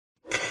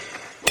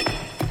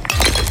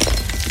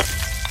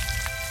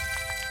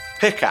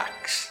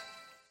Pickaxe.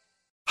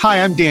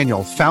 Hi, I'm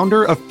Daniel,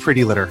 founder of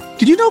Pretty Litter.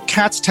 Did you know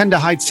cats tend to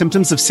hide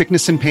symptoms of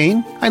sickness and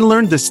pain? I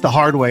learned this the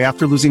hard way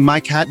after losing my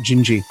cat,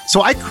 Gingy.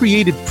 So I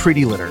created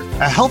Pretty Litter,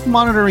 a health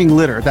monitoring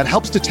litter that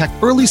helps detect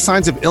early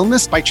signs of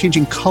illness by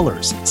changing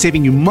colors,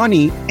 saving you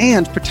money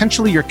and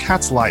potentially your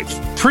cat's life.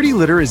 Pretty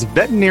Litter is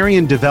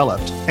veterinarian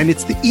developed, and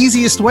it's the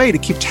easiest way to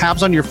keep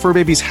tabs on your fur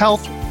baby's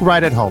health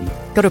right at home.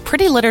 Go to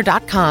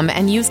prettylitter.com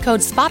and use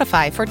code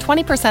SPOTIFY for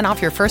 20% off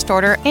your first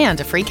order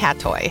and a free cat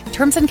toy.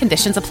 Terms and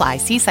conditions apply.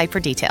 See site for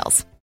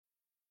details.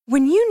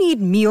 When you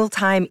need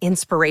mealtime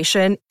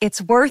inspiration,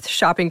 it's worth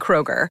shopping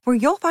Kroger, where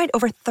you'll find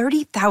over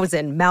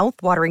 30,000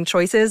 mouth-watering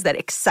choices that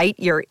excite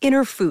your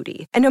inner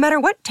foodie. And no matter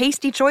what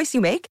tasty choice you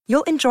make,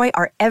 you'll enjoy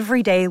our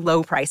everyday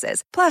low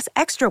prices, plus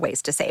extra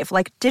ways to save,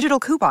 like digital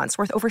coupons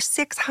worth over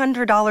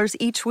 $600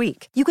 each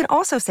week. You can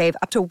also save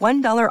up to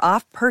 $1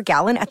 off per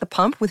gallon at the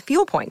pump with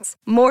fuel points.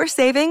 More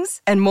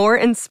savings and more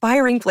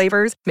inspiring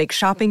flavors make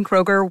shopping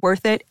Kroger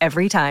worth it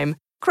every time.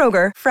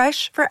 Kroger,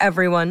 fresh for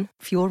everyone.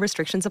 Fuel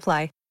restrictions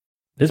apply.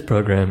 This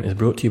program is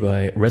brought to you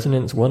by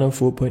Resonance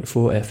 104.4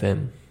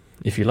 FM.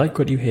 If you like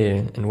what you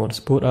hear and want to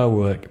support our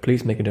work,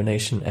 please make a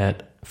donation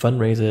at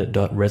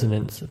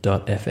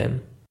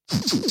fundraiser.resonance.fm.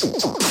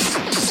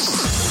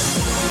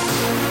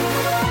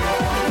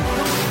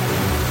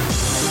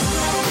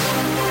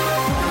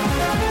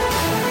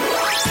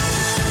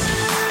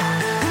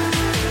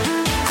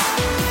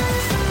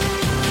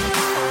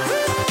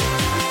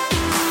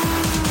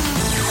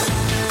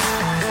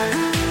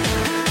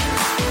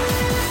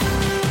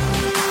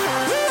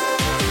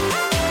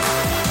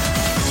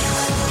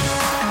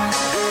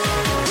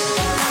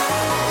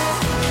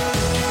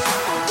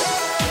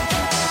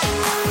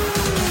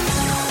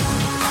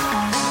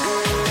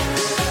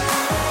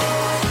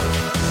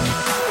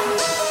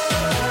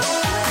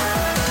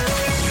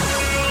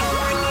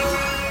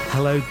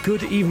 Hello,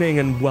 good evening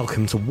and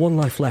welcome to One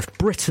Life Left,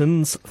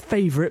 Britain's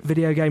favourite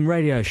video game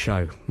radio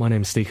show. My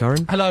name's Steve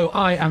Curran. Hello,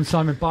 I am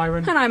Simon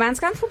Byron. And I'm Anne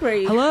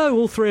Scantlebury. Hello,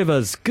 all three of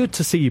us. Good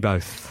to see you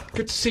both.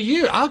 Good to see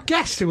you. Our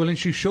guest, who we'll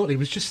introduce shortly,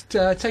 was just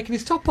taking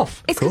his top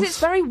off. It's because it's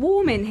very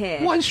warm in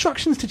here. What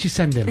instructions did you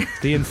send him?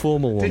 The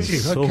informal ones.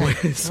 Did you?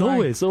 Okay.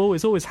 Always.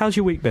 How's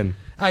your week been?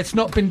 It's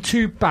not been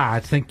too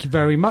bad, thank you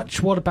very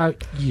much. What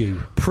about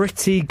you?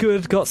 Pretty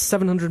good. Got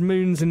 700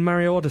 moons in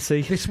Mario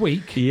Odyssey. This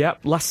week?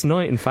 Yep, last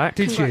night, in fact.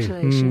 Did you?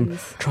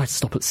 Congratulations. Tried to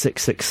stop at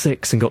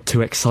 666 and got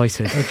too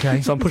excited.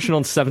 Okay. So I'm pushing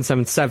on to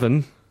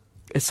 777.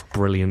 It's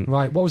brilliant.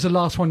 Right, what was the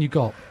last one you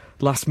got?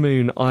 Last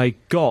moon I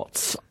do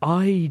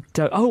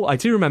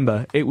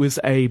remember. It was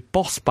a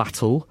boss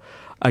battle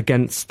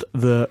against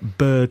the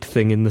bird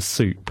thing in the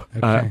soup.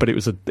 Okay. But it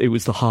was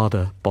the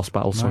harder boss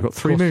battle, so I got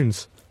 3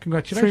 moons.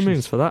 Congratulations. 3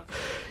 moons for that.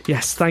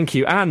 Yes, thank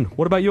you. Anne,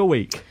 what about your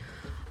week?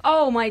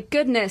 Oh my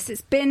goodness,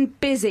 it's been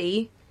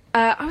busy.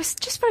 I was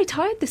just very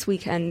tired this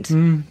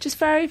weekend. Just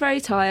very, very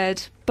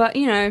tired. But,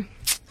 you know,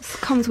 it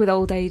comes with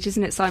old age,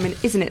 isn't it, Simon?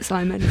 Isn't it,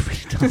 Simon? It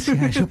really does,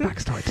 yeah. Your back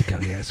started to go,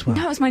 yeah, as well.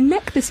 No, it was my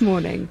neck this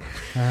morning.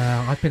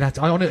 I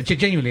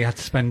genuinely had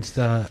to spend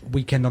the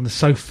weekend on the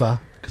sofa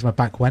because my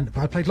back went,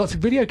 but I played lots of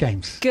video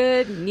games.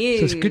 Good news.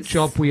 So it's a good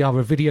job we are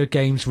a video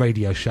games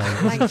radio show.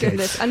 Thank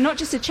goodness. And not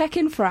just a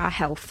check-in for our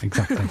health.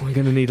 Exactly. We're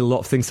going to need a lot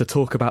of things to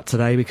talk about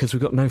today because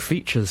we've got no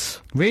features.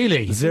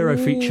 Really? 0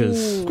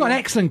 features. We've got an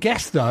excellent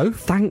guest, though.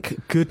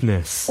 Thank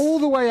goodness. All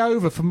the way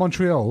over from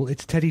Montreal,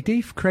 it's Teddy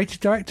Deef,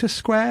 Creative Director,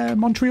 Square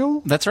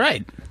Montreal. That's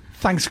right.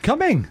 Thanks for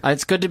coming.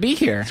 It's good to be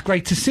here. It's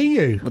great to see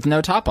you. With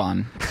no top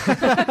on.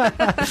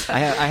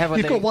 I have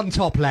You've got one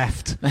top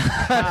left. They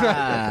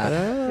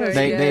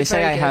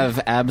say I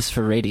have abs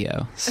for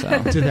radio.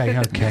 So. Do they?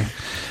 Okay.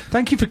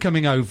 Thank you for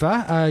coming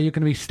over. You're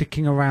going to be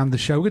sticking around the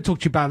show. We're going to talk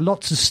to you about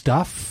lots of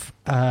stuff.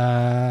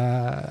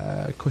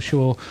 Of course,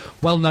 you're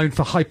well known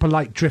for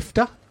Hyperlight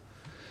Drifter.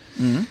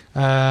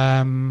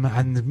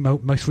 And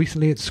most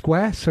recently at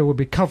Square. So we'll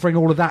be covering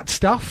all of that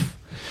stuff.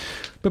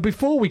 But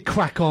before we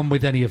crack on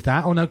with any of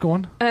that... Oh, no, go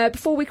on.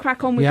 Before we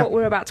crack on with what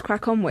we're about to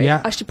crack on with,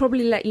 I should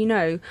probably let you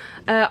know.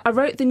 I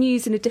wrote the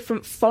news in a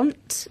different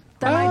font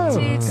than I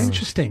did.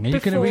 Interesting. Are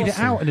you going to read it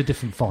out in a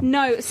different font?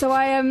 No, so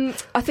I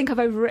think I've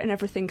overwritten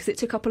everything because it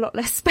took up a lot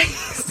less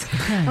space.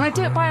 And I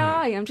do it by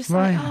eye. I'm just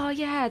like, oh,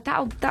 yeah,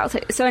 that'll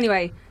take... So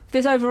anyway, if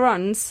there's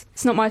overruns,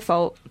 it's not my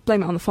fault.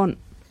 Blame it on the font.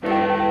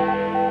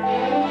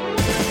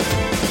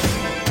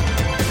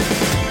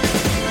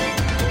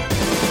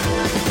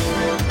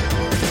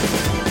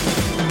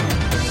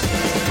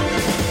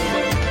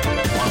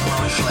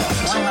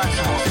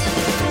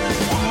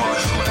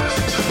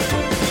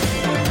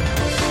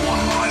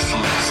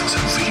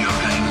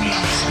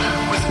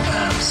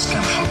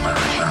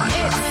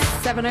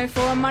 It's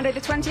 7:04 on Monday the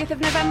 20th of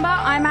November.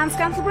 I'm Anne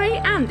Scantlebury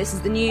and this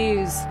is the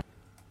news.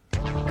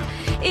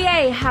 EA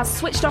EA has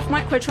switched off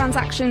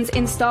microtransactions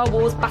in Star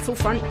Wars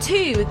Battlefront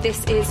 2.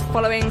 This is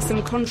following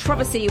some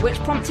controversy which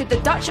prompted the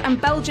Dutch and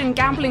Belgian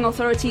gambling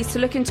authorities to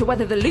look into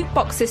whether the loot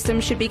box system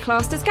should be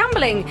classed as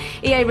gambling.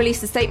 EA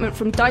released a statement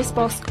from DICE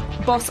boss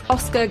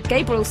Oscar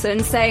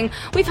Gabrielson saying,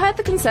 "We've heard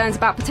the concerns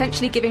about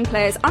potentially giving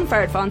players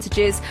unfair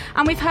advantages,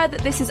 and we've heard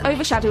that this is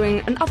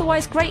overshadowing an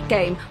otherwise great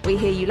game. We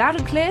hear you loud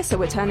and clear, so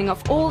we're turning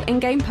off all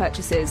in-game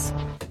purchases."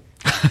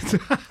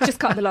 Just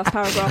cut the last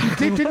paragraph.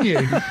 Didn't you?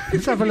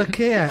 Let's have a look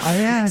here. Oh,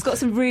 yeah. It's got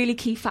some really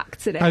key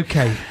facts in it.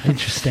 Okay,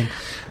 interesting.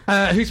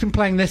 Who's been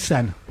playing this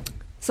then?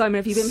 Simon,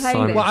 have you been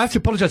playing this? Well, I have to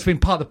apologise for being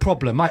part of the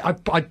problem. I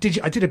did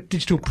a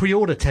digital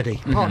pre-order, Teddy.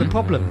 Part of the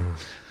problem.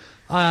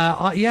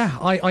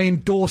 I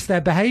endorsed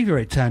their behaviour,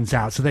 it turns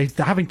out. So they're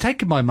having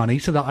taken my money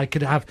so that I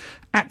could have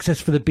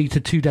access for the beta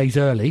 2 days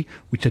early,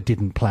 which I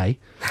didn't play.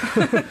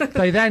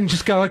 They then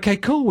just go, okay,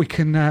 cool, we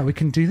can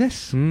do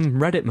this.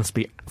 Reddit must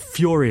be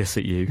furious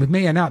at you. With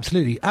me, and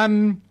absolutely.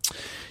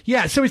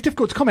 Yeah, so it's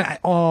difficult to comment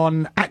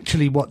on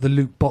actually what the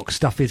loot box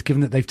stuff is,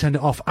 given that they've turned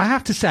it off. I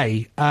have to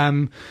say,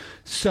 I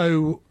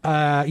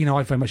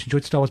very much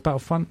enjoyed Star Wars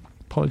Battlefront.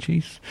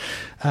 Apologies.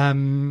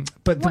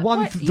 But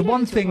the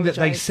one thing that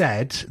they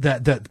said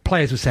that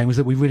players were saying was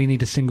that we really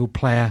need a single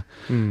player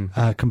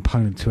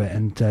component to it.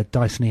 And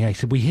Dyson EA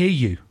said, we hear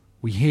you.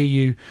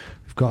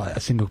 We've got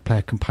a single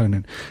player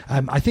component.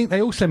 I think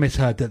they also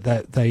misheard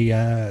that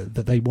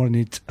they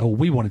wanted, or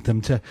we wanted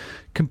them to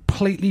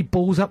completely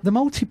balls up the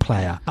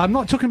multiplayer. I'm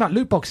not talking about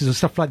loot boxes or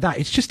stuff like that.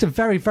 It's just a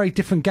very, very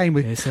different game.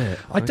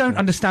 I don't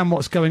understand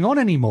what's going on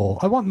anymore.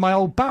 I want my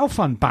old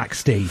Battlefront back,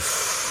 Steve.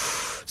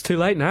 It's too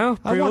late now.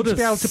 I want to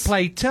be able to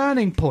play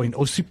Turning Point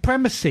or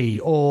Supremacy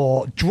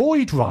or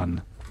Droid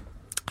Run.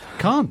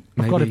 Can't.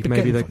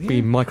 Maybe they'd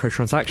be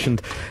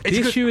microtransactioned. The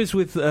issue is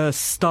with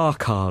star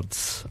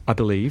cards, I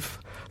believe.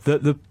 I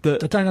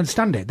don't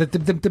understand it.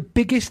 The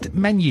biggest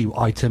menu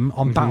item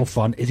on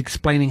Battlefront is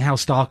explaining how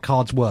star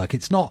cards work.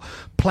 It's not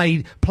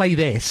play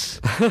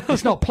this.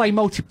 It's not play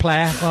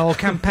multiplayer or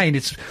campaign.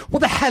 It's what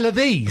the hell are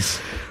these?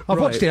 I've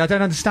watched it. I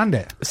don't understand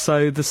it.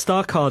 So the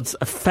star cards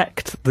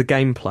affect the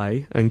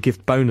gameplay and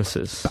give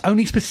bonuses, but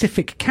only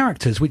specific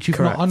characters which you've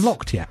not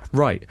unlocked yet.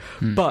 Right.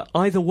 But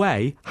either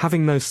way,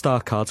 having those star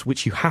cards,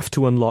 which you have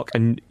to unlock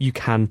and you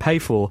can pay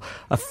for,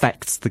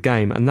 affects the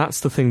game, and that's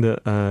the thing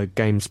that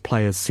games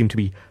players seem to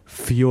be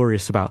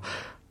furious about.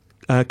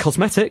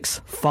 Cosmetics,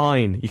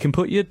 fine. You can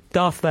put your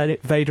Darth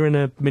Vader in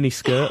a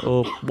miniskirt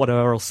or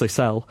whatever else they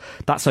sell.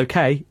 That's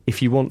okay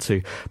if you want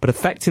to. But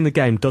affecting the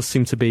game does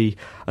seem to be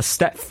a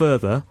step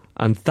further,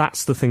 and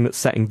that's the thing that's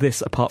setting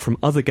this apart from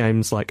other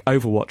games like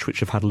Overwatch, which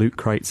have had loot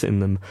crates in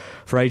them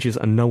for ages,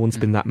 and no one's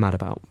been that mad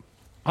about.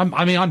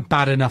 I'm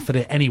bad enough at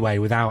it anyway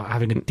without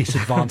having a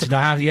disadvantage.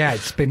 I've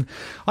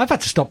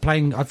had to stop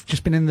playing. I've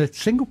just been in the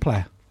single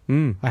player.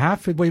 I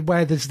have,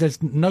 where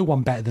there's no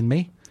one better than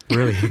me.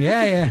 Really?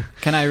 Yeah.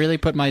 Can I really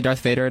put my Darth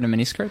Vader in a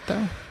miniskirt,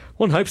 though?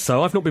 One hopes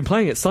so. I've not been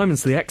playing it.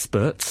 Simon's the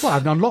expert. Well,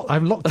 I've unlocked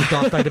the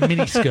Darth Vader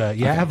miniskirt,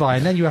 have I?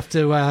 And then you have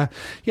to,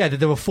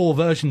 there were 4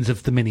 versions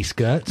of the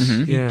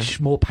miniskirts, each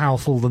more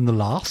powerful than the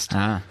last.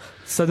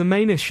 So the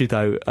main issue,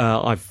 though,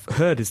 I've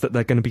heard, is that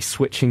they're going to be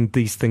switching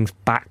these things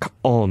back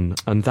on,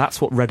 and that's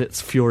what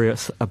Reddit's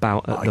furious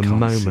about at the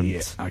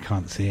moment. I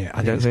can't see it.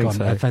 I don't think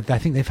so. I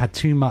think they've had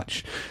too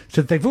much.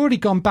 So they've already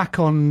gone back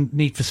on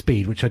Need for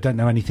Speed, which I don't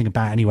know anything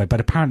about anyway, but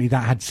apparently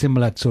that had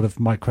similar sort of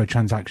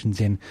microtransactions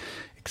in,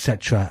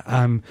 etc.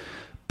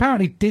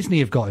 Apparently Disney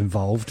have got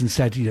involved and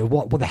said,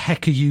 what the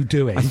heck are you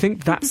doing? I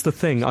think that's the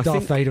thing.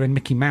 Darth Vader and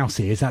Mickey Mouse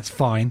ears, that's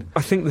fine.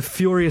 I think the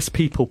furious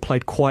people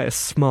played quite a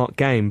smart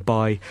game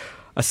by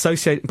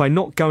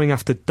not going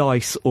after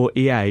DICE or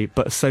EA,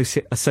 but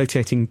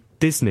associating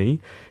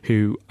Disney,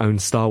 who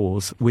owns Star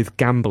Wars, with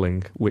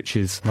gambling, which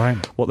is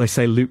what they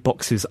say loot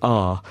boxes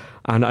are.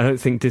 And I don't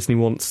think Disney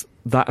wants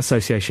that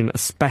association,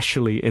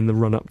 especially in the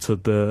run-up to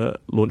the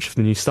launch of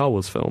the new Star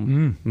Wars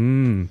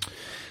film.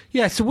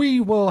 Yeah, so we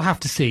will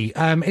have to see.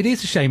 It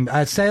is a shame.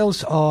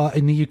 Sales are,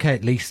 in the UK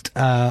at least,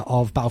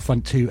 of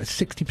Battlefront 2 are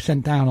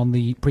 60% down on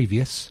the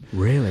previous.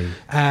 Really?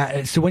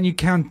 So when you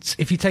count,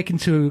 if you take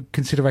into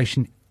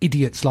consideration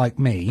idiots like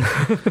me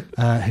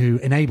who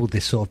enabled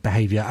this sort of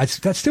behaviour,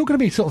 that's still going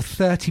to be sort of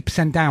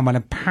 30% down when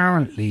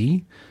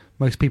apparently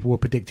most people were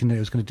predicting that it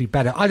was going to do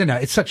better. I don't know.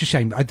 It's such a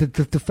shame.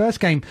 The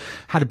first game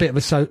had a bit of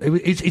a...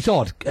 It's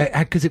odd,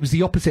 because it was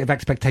the opposite of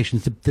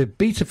expectations. The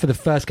beta for the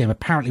first game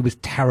apparently was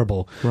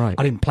terrible. Right.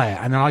 I didn't play it.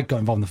 And then I got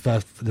involved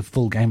in the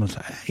full game. I was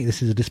like, hey,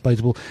 this is a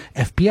disposable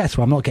FPS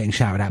where I'm not getting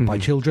shouted at by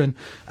children,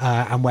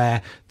 and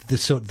where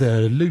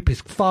the loop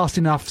is fast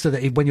enough so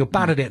that when you're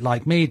bad at it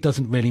like me, it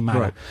doesn't really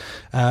matter.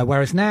 Right.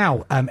 Whereas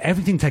now,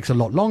 everything takes a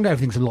lot longer,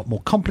 everything's a lot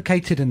more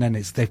complicated, and then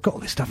they've got all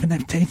this stuff, and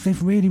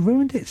they've really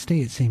ruined it,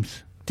 Steve, it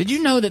seems. Did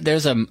you know that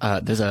there's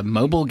a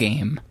mobile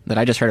game that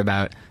I just heard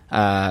about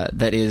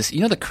that is,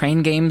 the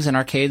crane games in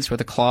arcades where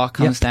the claw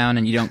comes down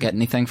and you don't get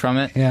anything from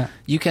it? Yeah.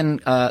 You can,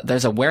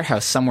 there's a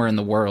warehouse somewhere in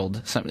the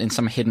world, in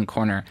some hidden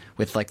corner,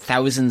 with like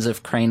thousands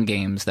of crane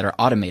games that are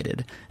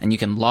automated, and you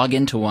can log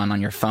into one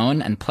on your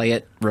phone and play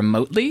it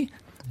remotely.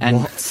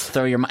 and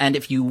throw your. And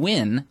if you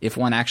win, if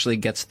one actually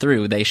gets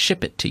through, they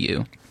ship it to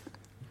you.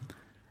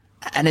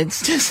 And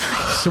it's just.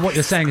 So what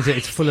you're saying is that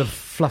it's full of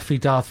fluffy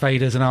Darth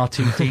Vaders and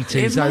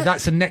R2-D2s. So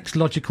that's the next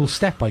logical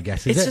step, I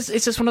guess.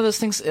 It's just one of those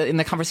things in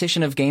the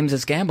conversation of games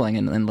as gambling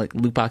and like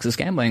loot boxes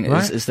gambling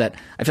is that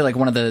I feel like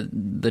one of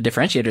the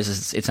differentiators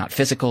is it's not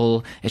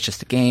physical. It's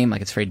just a game.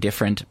 Like it's very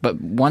different. But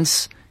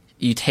once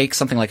you take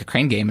something like a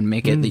crane game and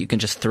make it that you can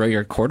just throw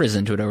your quarters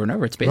into it over and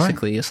over, it's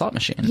basically a slot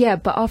machine. Yeah,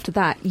 but after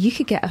that, you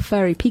could get a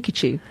furry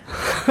Pikachu.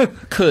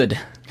 Could.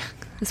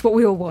 That's what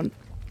we all want.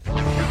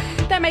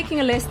 They're making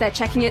a list, they're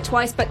checking it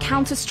twice, but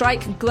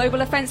Counter-Strike Global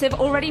Offensive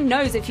already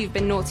knows if you've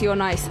been naughty or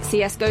nice.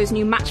 CSGO's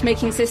new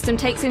matchmaking system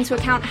takes into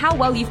account how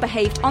well you've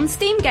behaved on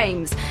Steam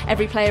games.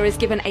 Every player is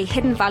given a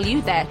hidden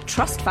value, their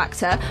trust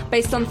factor,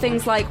 based on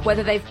things like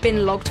whether they've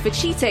been logged for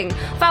cheating.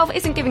 Valve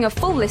isn't giving a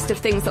full list of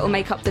things that will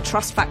make up the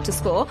trust factor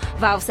score.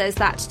 Valve says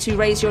that to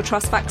raise your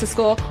trust factor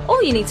score,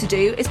 all you need to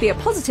do is be a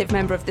positive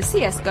member of the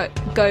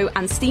CSGO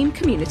and Steam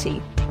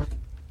community.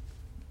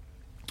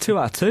 2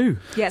 out of 2.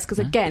 Yes, because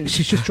again,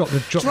 she's just dropped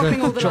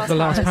the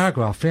last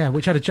paragraph,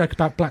 which had a joke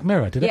about Black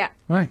Mirror, did it? Yeah.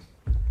 Right.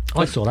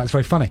 I saw that. It's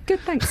very funny. Good,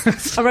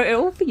 thanks. I wrote it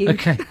all for you.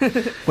 Okay.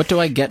 What do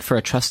I get for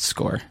a trust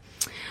score?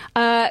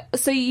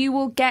 So you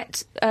will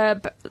get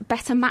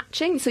better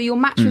matching. So you'll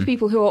match with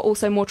people who are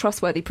also more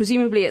trustworthy.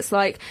 Presumably it's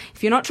like,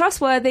 if you're not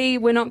trustworthy,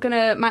 we're not going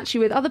to match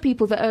you with other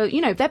people that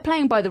are, they're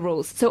playing by the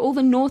rules. So all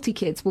the naughty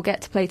kids will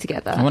get to play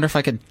together. I wonder if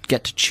I could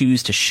get to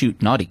choose to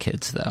shoot naughty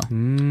kids, though.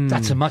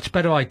 That's a much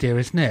better idea,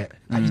 isn't it?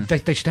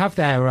 They should have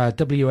their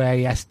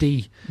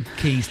WASD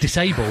keys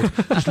disabled.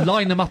 Just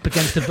line them up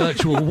against a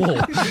virtual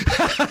wall.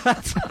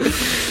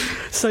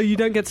 So you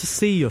don't get to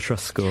see your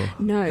trust score?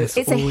 No, it's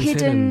a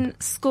hidden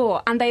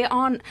score. And they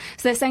aren't...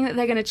 So they're saying that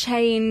they're going to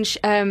change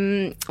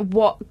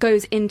what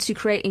goes into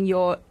creating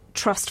your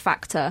trust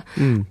factor.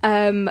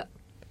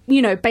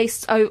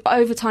 Based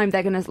over time,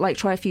 they're going to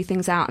try a few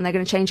things out and they're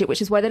going to change it,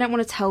 which is why they don't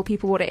want to tell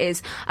people what it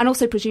is. And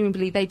also,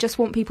 presumably, they just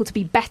want people to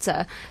be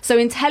better. So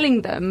in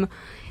telling them,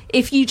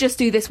 if you just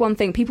do this one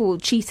thing, people will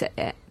cheat at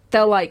it.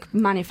 They'll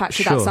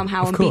manufacture that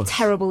somehow and be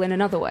terrible in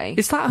another way.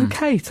 Is that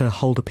okay to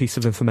hold a piece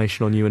of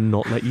information on you and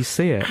not let you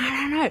see it? I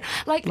don't know.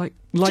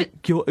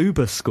 Like your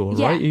Uber score,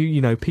 right?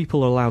 You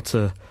people are allowed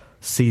to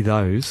see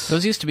those.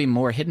 Those used to be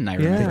more hidden, I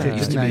remember. It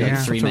used to be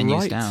 3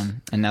 menus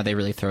down, and now they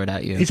really throw it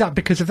at you. Is that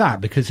because of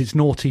that? Because it's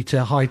naughty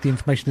to hide the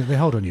information that they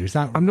hold on you? Is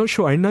that? I'm not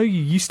sure. I know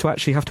you used to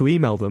actually have to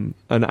email them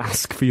and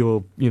ask for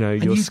your,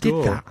 your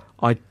score. Did that?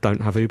 I don't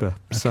have Uber,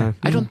 so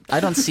I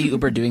don't see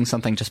Uber doing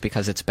something just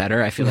because it's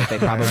better. I feel like they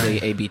probably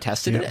A/B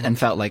tested it and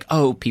felt like,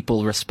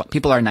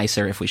 people are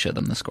nicer if we show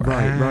them the score.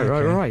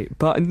 Right.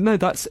 But no,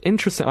 that's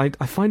interesting.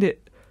 I find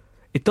it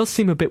does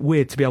seem a bit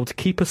weird to be able to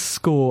keep a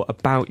score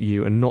about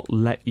you and not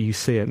let you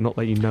see it, not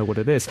let you know what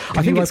it is.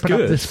 I think it's put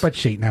good. Up the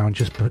spreadsheet now and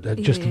just put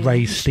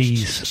raise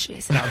Steve's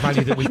that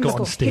value that we've got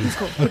on Steve.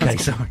 Okay,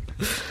 sorry.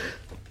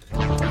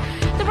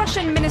 The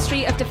Russian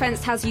Ministry of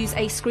Defense has used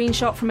a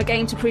screenshot from a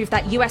game to prove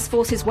that US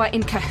forces were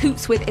in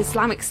cahoots with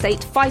Islamic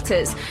State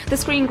fighters. The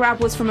screen grab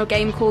was from a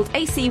game called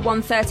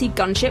AC-130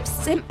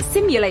 Gunship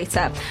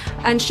Simulator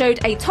and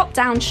showed a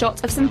top-down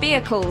shot of some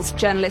vehicles.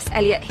 Journalist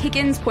Elliot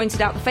Higgins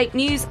pointed out the fake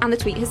news, and the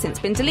tweet has since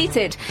been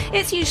deleted.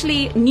 It's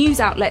usually news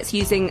outlets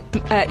using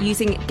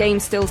game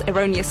stills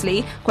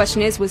erroneously.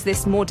 Question is, was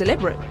this a more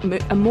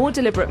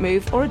deliberate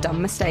move or a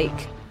dumb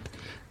mistake?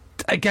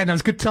 Again, that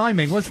was good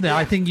timing, wasn't it?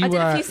 I think you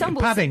were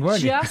padding,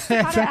 weren't you? Just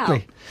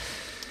exactly.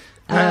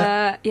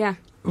 Yeah.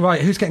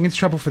 Right, who's getting into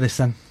trouble for this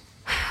then?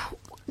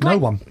 No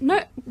one.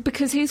 No,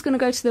 because who's going to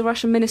go to the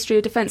Russian Ministry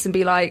of Defense and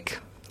be like,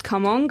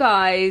 come on,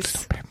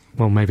 guys?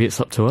 Well, maybe it's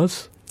up to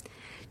us.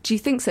 Do you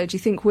think so? Do you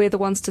think we're the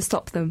ones to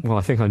stop them? Well,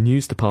 I think our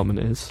news department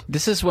is.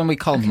 This is when we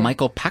called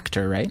Michael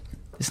Pachter, right?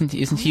 Isn't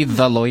he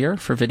the lawyer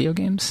for video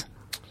games?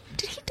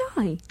 Did he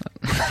die?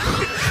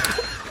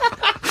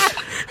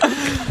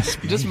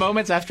 Just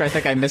moments after I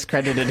think I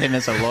miscredited him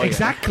as a lawyer.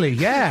 Exactly,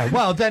 yeah.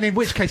 Well, then in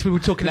which case we were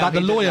talking about the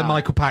lawyer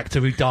Michael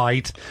Pachter who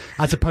died,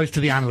 as opposed to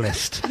the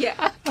analyst.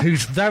 Yeah.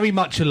 Who's very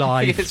much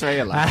alive. He is very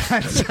alive.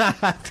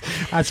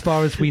 As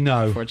far as we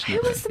know. Who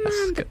was the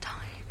man that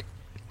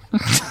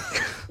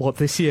died? What,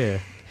 this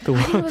year? I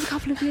think it was a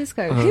couple of years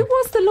ago. Who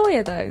was the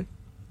lawyer, though?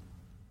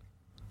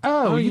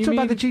 Oh, you talking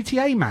about the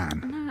GTA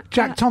man?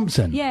 Jack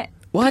Thompson? Yeah.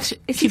 What?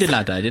 He did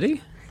not die, did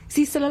he? Is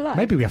he still alive?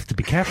 Maybe we have to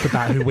be careful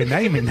about who we're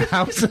naming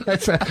now. So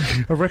that's a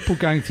ripple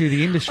going through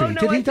the industry. Oh,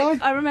 no, did he die?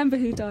 I remember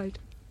who died.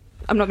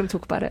 I'm not going to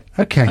talk about it.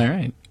 Okay. All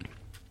right.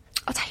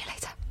 I'll tell you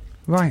later.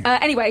 Right.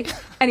 Anyway,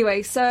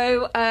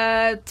 so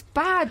bad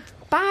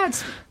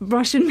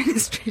Russian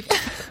ministry.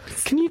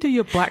 Can you do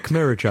your Black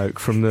Mirror joke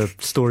from the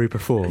story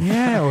before?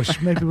 Yeah, or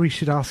maybe we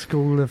should ask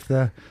all of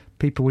the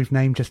people we've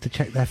named just to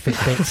check their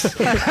Fitbits.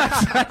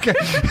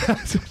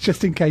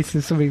 Just in case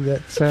there's something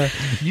that Anne,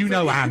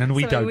 and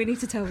we don't. We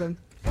need to tell them.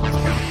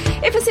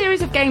 If a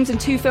series of games and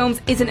 2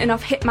 films isn't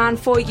enough Hitman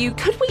for you,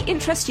 could we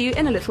interest you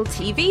in a little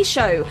TV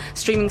show?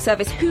 Streaming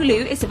service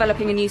Hulu is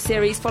developing a new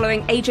series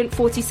following Agent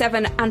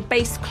 47 and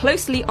based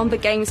closely on the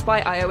games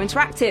by IO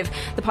Interactive.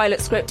 The pilot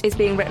script is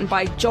being written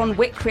by John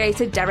Wick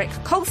creator Derek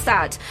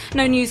Kolstad.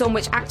 No news on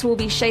which actor will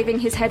be shaving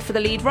his head for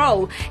the lead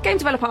role. Game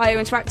developer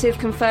IO Interactive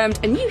confirmed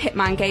a new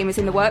Hitman game is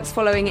in the works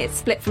following its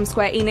split from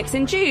Square Enix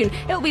in June.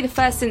 It'll be the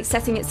first since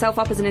setting itself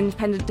up as an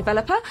independent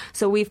developer,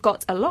 so we've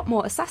got a lot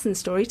more Assassin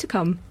story to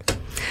come.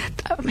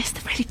 I missed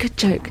a really good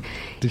joke.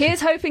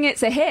 Here's hoping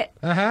it's a hit.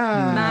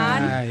 Aha,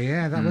 man.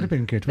 Yeah, that would have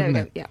been good, wouldn't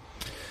it? Yeah.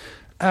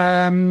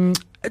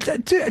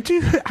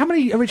 How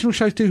many original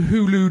shows do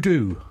Hulu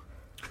do?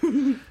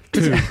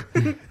 2.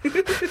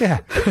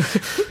 Yeah.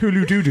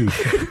 Hulu do.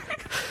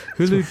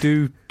 Hulu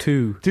do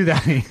 2. Do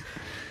they?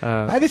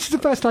 This is the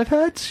first I've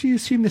heard. You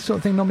assume this sort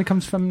of thing normally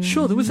comes from...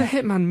 Sure, there was a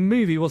Hitman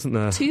movie, wasn't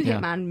there? 2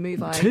 Hitman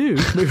movie. 2?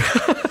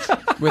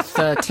 With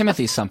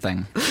Timothy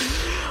something.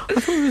 I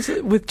thought it was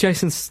with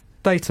Jason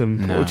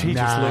Statham. No. He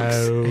just looks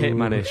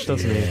Hitmanish,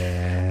 doesn't he?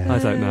 I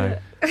don't know.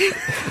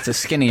 It's a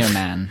skinnier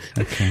man.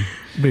 Okay.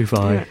 Move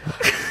on.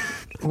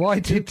 Why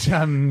did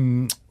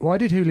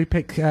Hulu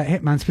pick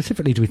Hitman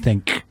specifically, do we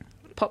think?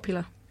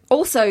 Popular.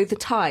 Also, the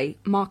tie,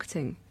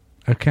 marketing.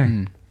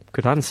 Okay.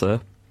 Good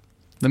answer.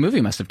 The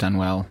movie must have done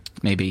well,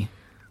 maybe.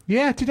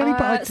 Yeah, did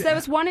anybody... So there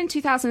was one in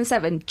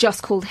 2007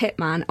 just called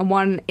Hitman and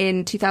one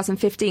in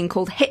 2015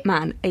 called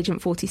Hitman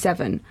Agent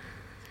 47.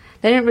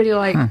 They didn't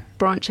really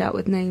branch out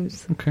with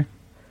names. Okay.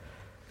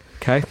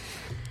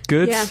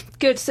 Good. Yeah,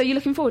 good. So you're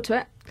looking forward to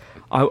it?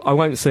 I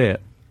won't see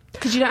it.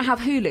 Because you don't have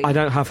Hulu. I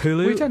don't have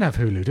Hulu. We don't have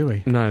Hulu, do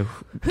we? No.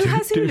 Who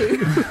has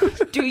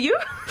Hulu? Do you?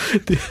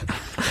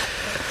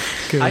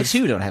 I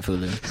too don't have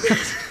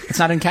Hulu. It's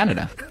not in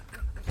Canada.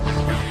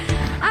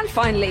 And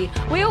finally,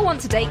 we all want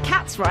to date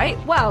cats, right?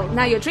 Well,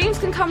 now your dreams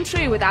can come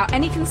true without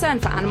any concern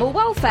for animal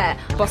welfare.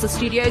 Bossa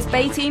Studios'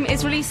 Bay Team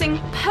is releasing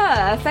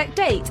Perfect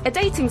Date, a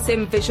dating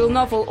sim visual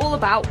novel all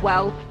about,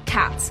 well,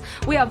 cats.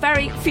 We are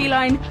very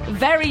feline,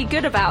 very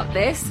good about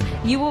this.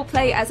 You will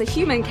play as a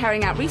human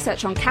carrying out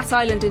research on Cat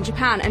Island in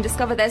Japan and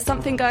discover there's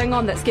something going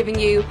on that's giving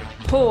you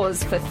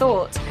pause for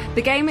thought.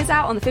 The game is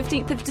out on the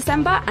 15th of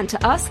December, and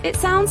to us, it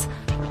sounds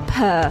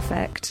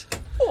perfect.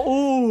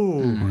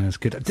 Oh, that's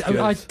good.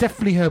 I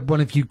definitely heard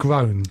one of you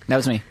groan. That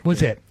was me.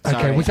 Was it? Sorry,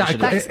 okay. Was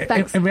that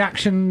Thanks. in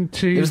reaction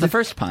to? It was the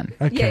first pun.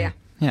 Okay.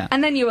 Yeah.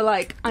 And then you were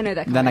like, I know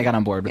that. Then I got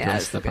on board with the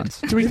rest of the puns.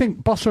 Do we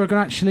think Bossa are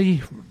going to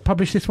actually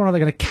publish this one, or are they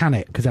going to can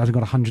it because it hasn't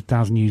got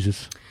 100,000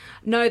 users?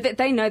 No,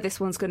 they know this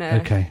one's going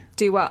to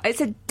do well.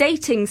 It's a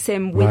dating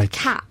sim with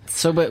cats.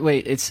 So, but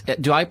wait,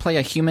 do I play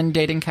a human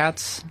dating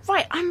cats?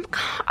 Right, I'm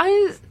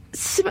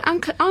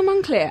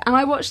unclear. And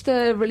I watched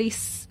the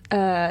release,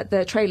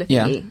 the trailer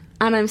thingy,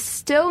 and I'm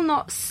still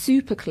not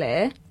super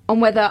clear on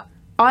whether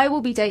I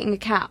will be dating a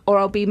cat or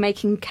I'll be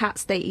making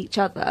cats date each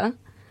other.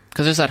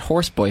 Because there's that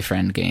horse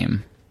boyfriend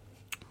game.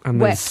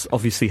 And there's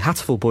obviously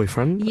Hatful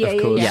Boyfriend,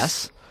 of course. Yeah.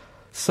 Yes.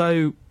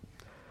 So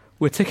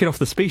we're ticking off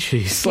the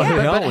species slightly,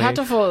 but aren't we?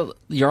 Hatful,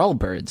 you're all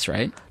birds,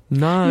 right?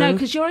 No,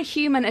 because you're a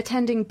human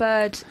attending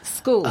bird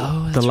school.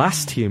 Oh, the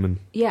last human.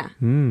 Yeah.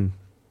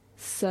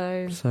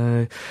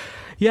 So,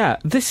 yeah,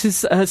 this is...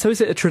 so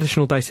is it a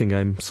traditional dating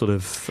game? Sort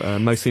of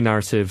mostly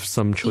narrative,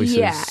 some choices,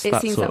 yeah, it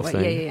that seems sort that of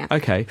way. thing? Yeah.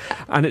 Okay.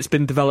 And it's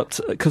been developed...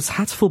 Because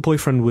Hatful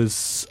Boyfriend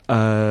was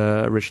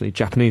originally a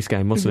Japanese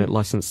game, wasn't it?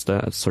 Licensed,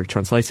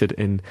 translated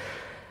in...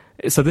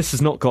 So this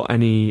has not got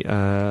any...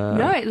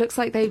 No, it looks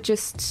like they've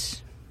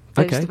just...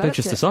 They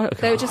just decided...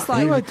 They were just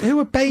like... Who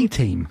are Bay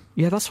Team?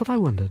 Yeah, that's what I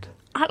wondered.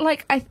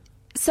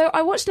 So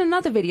I watched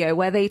another video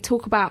where they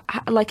talk about,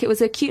 it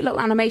was a cute little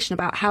animation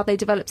about how they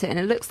developed it, and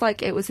it looks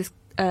like it was this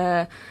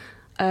a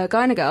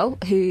guy and a girl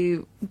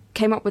who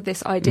came up with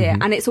this idea,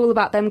 and it's all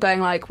about them going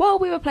like, well,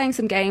 we were playing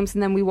some games,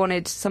 and then we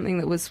wanted something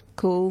that was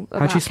cool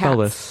about How do you spell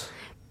cats.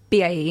 this?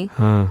 BAE.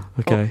 Ah,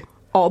 okay.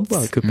 Obs.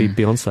 Well, it could be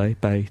Beyonce,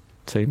 Bay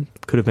Team.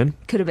 Could have been.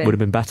 Could have been. Would have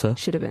been better.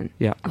 Should have been.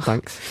 Yeah,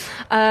 thanks.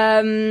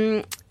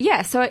 So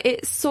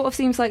it sort of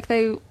seems like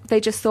they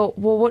just thought,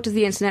 well, what does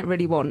the internet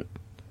really want?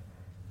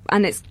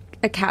 And it's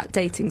a cat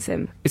dating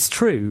sim. It's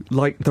true.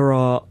 Like, there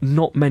are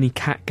not many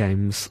cat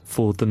games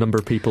for the number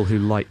of people who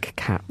like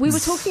cats. We were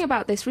talking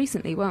about this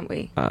recently, weren't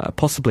we?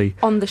 Possibly.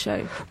 On the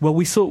show. Well,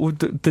 we saw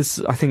this.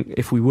 I think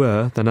if we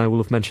were, then I will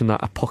have mentioned that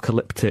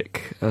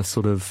apocalyptic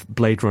sort of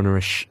Blade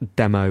Runner-ish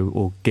demo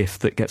or GIF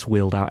that gets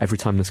wheeled out every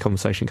time this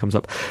conversation comes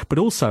up. But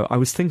also, I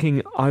was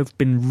thinking, I've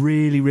been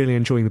really, really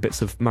enjoying the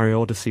bits of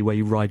Mario Odyssey where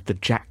you ride the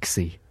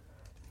Jaxi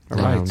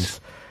around. Right.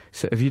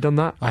 So have you done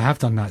that? I have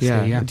done that.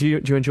 Yeah. Do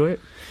you enjoy it?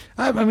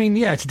 I mean,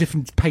 yeah, it's a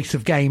different pace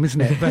of game,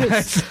 isn't it? But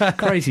It's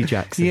crazy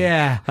Jackson.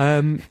 Yeah.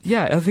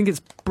 I think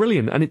it's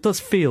brilliant, and it does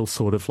feel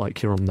sort of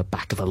like you're on the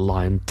back of a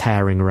lion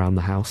tearing around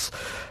the house.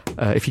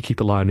 If you keep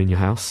a lion in your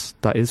house,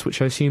 that is,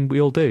 which I assume we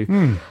all do.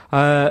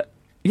 So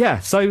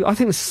I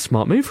think this is a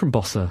smart move from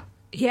Bossa.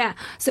 Yeah,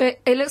 so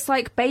it looks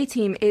like Bay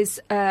Team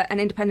is an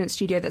independent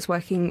studio that's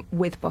working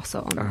with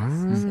Bossa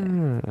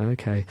on this.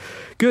 Okay.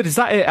 Good, is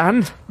that it,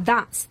 Anne?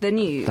 That's the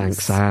news.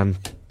 Thanks, Anne.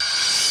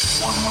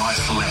 One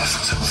Life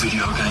Left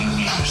video game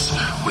news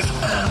with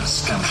Anne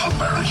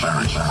Scantleberry.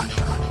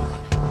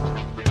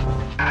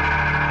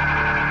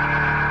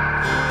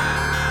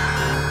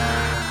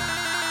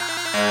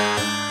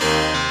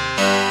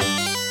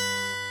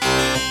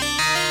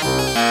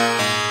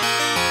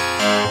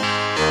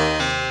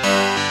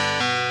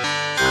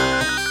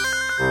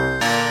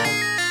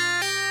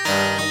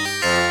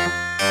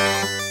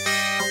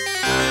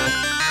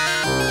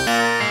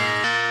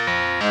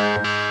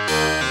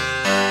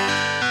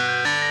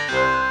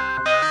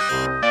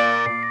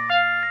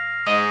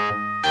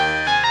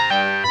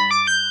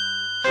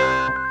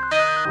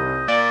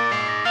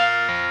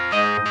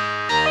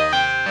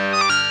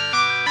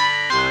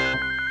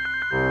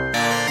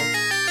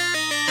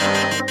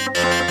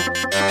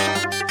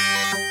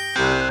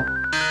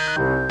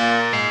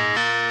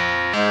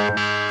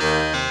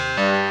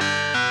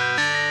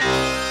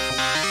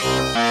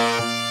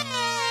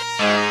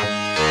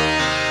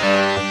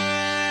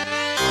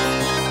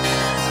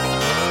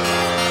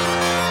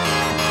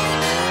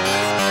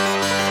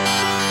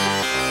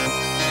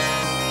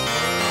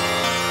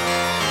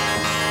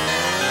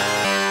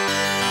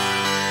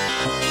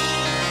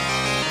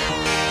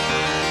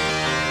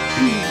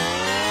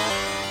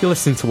 You're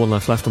listening to One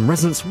Life Left on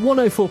Resonance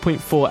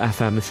 104.4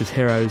 FM. This is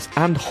Heroes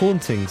and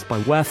Hauntings by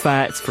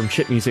Warfare. It's from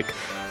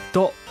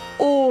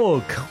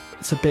chipmusic.org.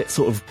 It's a bit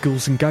sort of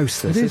Ghouls and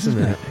Ghosts, isn't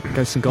it?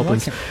 Ghosts and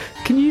Goblins. Like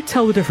Can you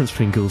tell the difference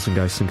between Ghouls and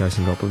Ghosts and Ghosts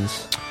and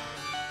Goblins?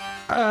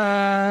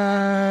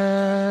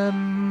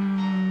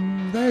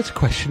 There's a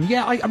question.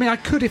 Yeah, I mean, I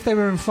could if they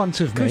were in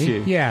front of me. Could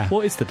you? Yeah.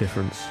 What is the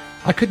difference?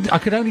 I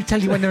could only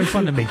tell you when they're in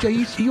front of me. Are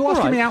you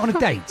asking me out on a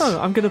date? Oh,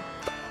 I'm gonna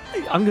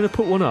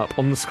put one up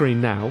on the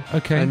screen now.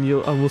 Okay. And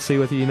we'll see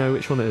whether you know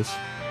which one it is.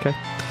 Okay.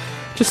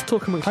 Just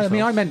talk amongst yourselves. I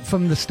mean, I meant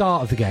from the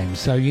start of the game,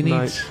 so you need.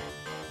 No.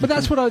 But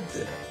that's what I.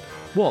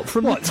 What?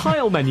 From the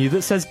tile menu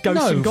that says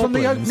Ghosts and Goblins?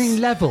 From the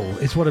opening level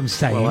is what I'm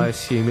saying. Well, I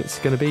assume it's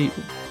going to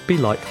be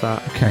like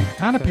that. Okay.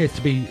 Anne appears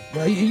to be.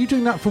 Are you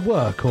doing that for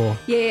work or?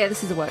 Yeah,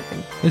 this is a work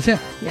thing. Is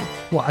it? Yeah.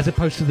 What, as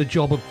opposed to the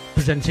job of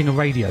presenting a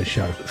radio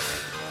show?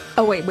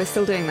 Oh wait, we're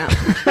still doing that.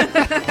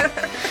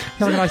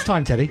 Having a nice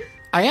time, Teddy.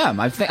 I am.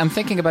 I'm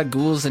thinking about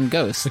ghouls and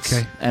ghosts.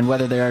 Okay. And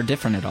whether they are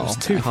different at all. It's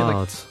too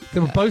hard. They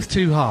were both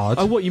too hard.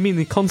 Oh, what, you mean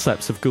the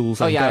concepts of ghouls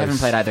and Oh, yeah, ghosts? I haven't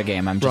played either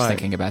game. I'm just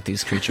thinking about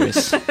these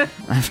creatures.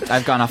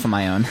 I've gone off on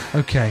my own.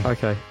 Okay.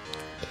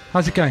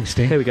 How's it going,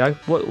 Steve? Here we go.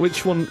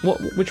 Which one's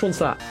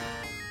that?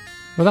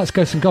 Well, that's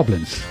Ghosts and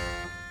Goblins.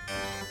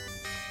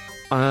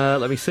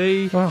 Let me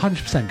see. Well,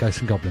 100%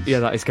 Ghosts and Goblins. Yeah,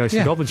 that is Ghosts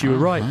and Goblins. You were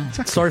right.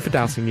 Exactly. Sorry for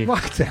doubting you.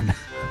 Right then.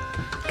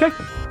 Okay.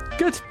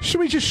 Good. Should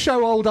we just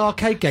show old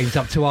arcade games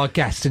up to our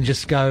guest and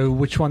just go,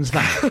 which one's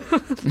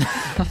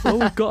that? Well,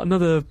 we've got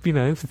another,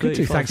 35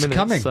 Thanks minutes, for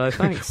coming. So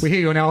thanks. We hear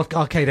you're an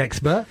arcade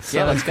expert.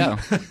 Yeah, let's go.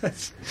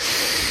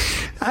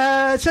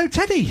 So,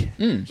 Teddy,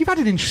 you've had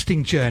an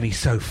interesting journey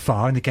so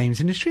far in the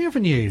games industry,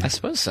 haven't you? I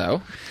suppose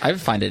so. I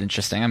find it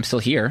interesting. I'm still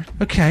here.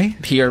 Okay.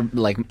 Here,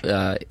 like,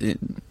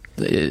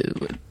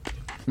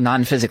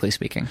 non-physically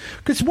speaking.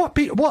 Because what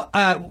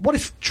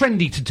is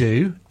trendy to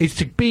do is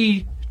to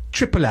be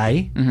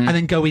AAA and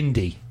then go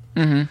indie.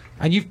 Mm-hmm.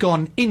 And you've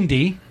gone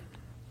indie,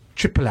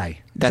 AAA.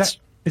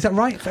 Is that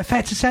right?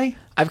 Fair to say?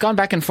 I've gone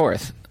back and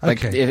forth.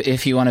 Like, Okay.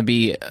 if you want to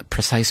be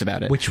precise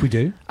about it. Which we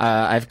do.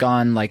 I've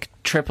gone, like,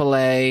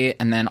 AAA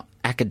and then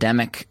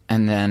academic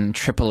and then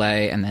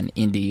AAA and then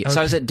indie.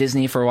 So I was at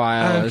Disney for a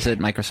while. I was at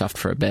Microsoft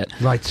for a bit.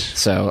 Right.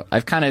 So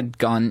I've kind of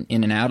gone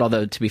in and out,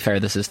 although, to be fair,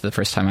 this is the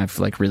first time I've,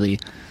 like, really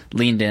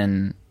leaned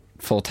in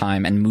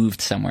full-time and moved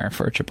somewhere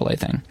for a AAA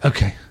thing.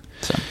 Okay.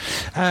 So,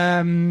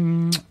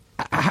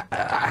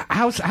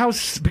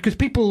 how's because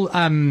people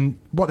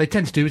what they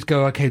tend to do is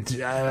go, okay,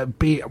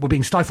 we're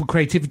being stifled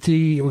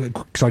creatively, we're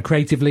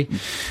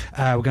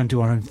going to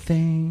do our own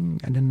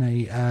thing, and then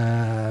they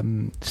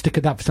stick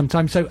at that for some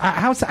time. So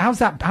how's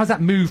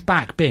that move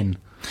back been?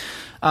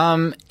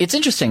 it's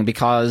interesting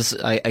because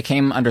I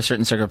came under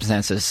certain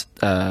circumstances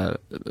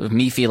of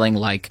me feeling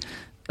like,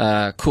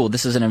 cool,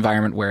 this is an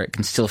environment where it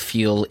can still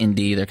feel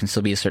indie. There can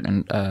still be a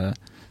certain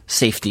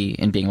safety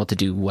in being able to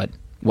do what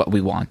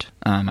we want.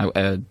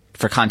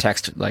 For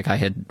context, like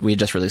we had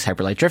just released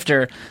Hyper Light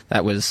Drifter.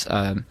 That was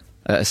a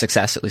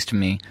success, at least to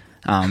me.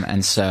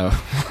 And so,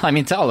 I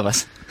mean, to all of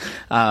us.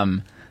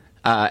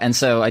 And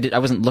so I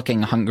wasn't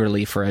looking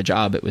hungrily for a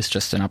job. It was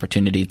just an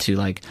opportunity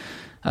to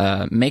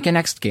make a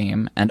next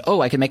game. And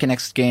I could make a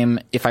next game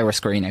if I were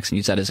Square Enix and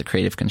use that as a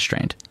creative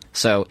constraint.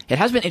 So it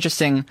has been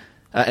interesting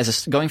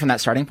going from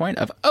that starting point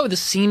of,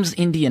 this seems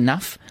indie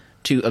enough,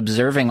 to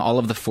observing all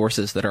of the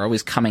forces that are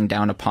always coming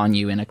down upon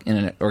you in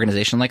an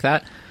organization like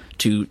that,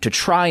 to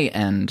try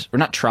or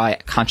not try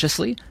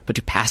consciously, but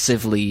to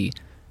passively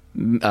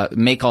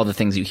make all the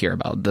things you hear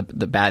about,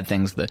 the bad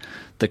things,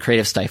 the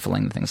creative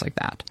stifling, things like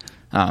that.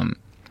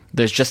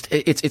 There's just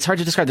it's hard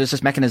to describe. There's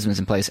just mechanisms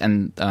in place,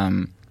 and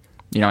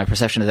my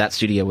perception of that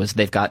studio was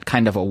they've got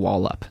kind of a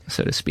wall up,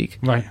 so to speak.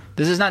 Right.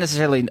 This is not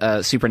necessarily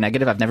super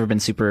negative. I've never been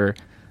super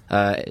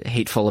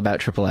hateful about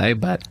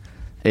AAA, but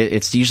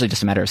it's usually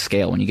just a matter of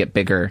scale. When you get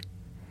bigger,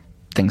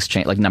 things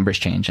change, like numbers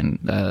change, and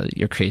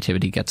your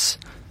creativity gets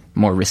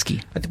more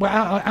risky. Well,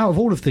 out of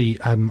all of the,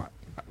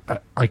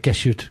 I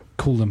guess you'd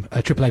call them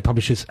AAA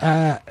publishers,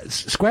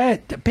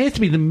 Square appears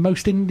to be the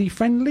most indie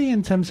friendly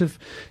in terms of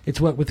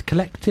its work with the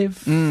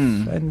collective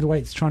and the way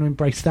it's trying to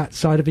embrace that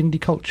side of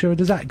indie culture.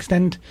 Does that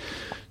extend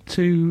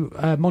to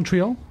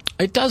Montreal?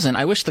 It doesn't.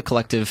 I wish the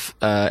collective,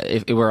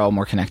 if it were all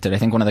more connected. I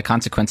think one of the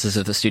consequences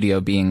of the studio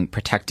being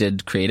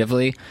protected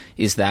creatively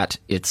is that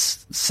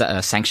it's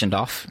sanctioned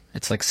off.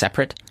 It's like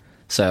separate.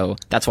 So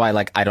that's why,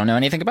 like, I don't know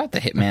anything about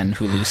the Hitman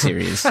Hulu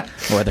series.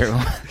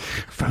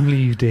 If only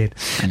you did.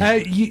 So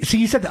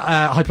you said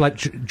that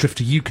Hyperlight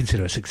Drifter you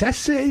consider a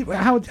success.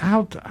 How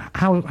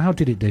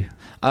did it do?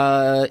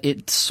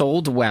 It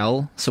sold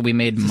well, so we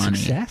made money.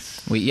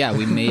 Success?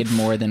 We made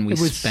more than we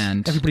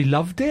spent. Everybody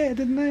loved it,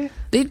 didn't they?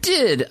 They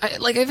did.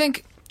 I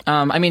think.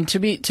 I mean, to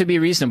be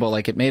reasonable,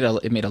 like it made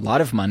a lot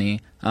of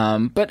money.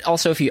 But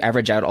also, if you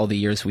average out all the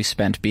years we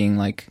spent being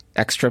like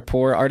extra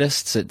poor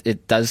artists,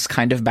 it does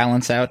kind of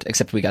balance out.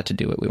 Except we got to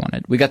do what we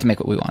wanted. We got to make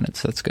what we wanted,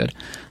 so that's good.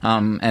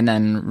 And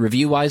then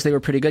review-wise, they were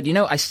pretty good. You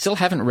know, I still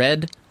haven't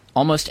read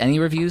almost any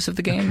reviews of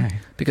the game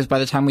because by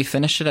the time we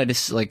finished it, I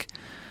just like.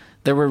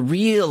 There were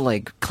real,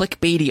 like,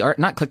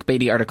 not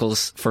clickbaity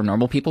articles for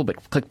normal people, but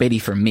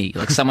clickbaity for me.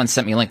 Like, someone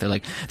sent me a link. They're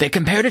like, they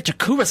compared it to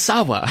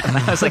Kurosawa. And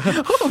I was like,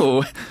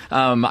 oh,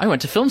 I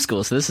went to film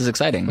school, so this is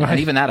exciting. Right.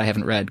 And even that I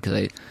haven't read,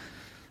 because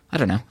I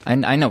don't know.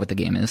 I know what the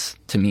game is,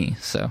 to me,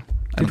 so.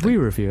 Did we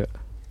review it?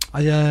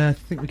 I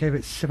think we gave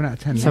it 7 out of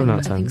 10. 7 out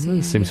of 10.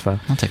 So, seems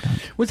fair. I'll take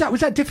that. Was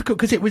that difficult?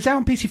 Because it was out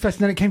on PC first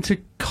and then it came to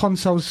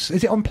consoles.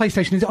 Is it on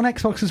PlayStation? Is it on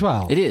Xbox as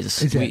well? It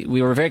is.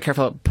 We were very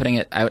careful about putting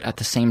it out at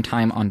the same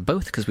time on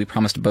both because we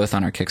promised both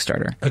on our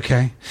Kickstarter.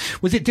 Okay.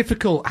 Was it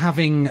difficult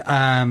having...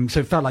 so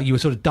it felt like you were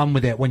sort of done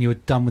with it when you were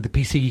done with the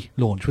PC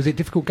launch. Was it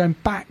difficult going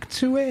back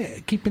to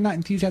it? Keeping that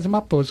enthusiasm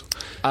up? Or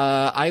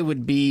I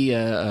would be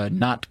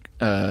not...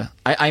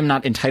 I'm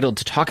not entitled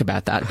to talk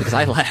about that because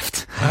I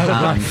left.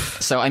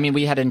 So, I mean,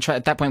 we had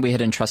at that point we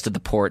had entrusted the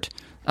port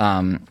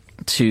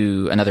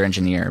to another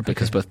engineer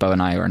because both Bo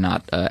and I are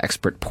not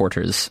expert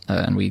porters,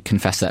 and we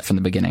confessed that from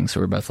the beginning. So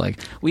we're both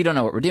like, we don't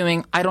know what we're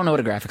doing. I don't know what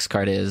a graphics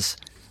card is.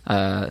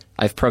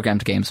 I've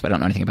programmed games, but I don't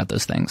know anything about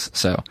those things.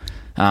 So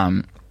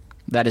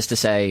that is to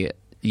say,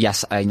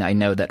 yes, I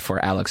know that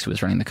for Alex, who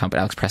was running the company,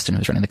 Alex Preston, who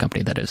was running the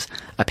company, that is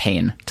a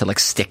pain to like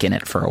stick in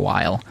it for a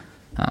while.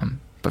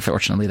 But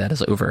fortunately, that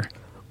is over.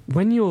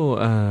 When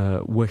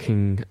you're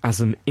working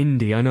as an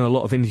indie, I know a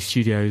lot of indie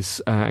studios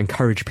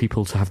encourage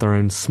people to have their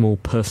own small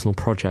personal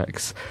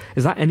projects.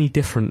 Is that any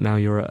different now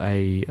you're at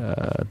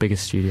a bigger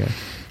studio?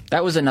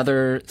 That was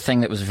another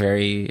thing that was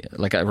very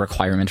like a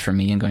requirement for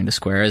me in going to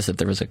Square, is that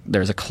there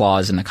was a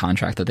clause in the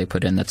contract that they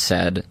put in that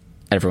said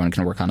everyone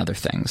can work on other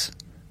things.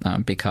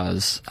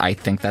 Because I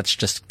think that's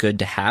just good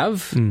to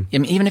have. I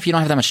mean, even if you don't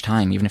have that much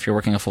time, even if you're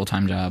working a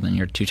full-time job and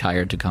you're too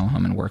tired to go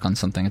home and work on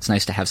something, it's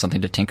nice to have something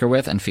to tinker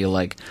with and feel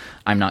like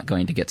I'm not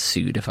going to get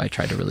sued if I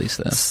try to release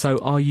this. So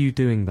are you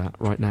doing that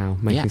right now?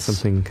 Making Yes.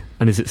 something...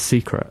 And is it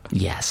secret?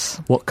 Yes.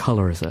 What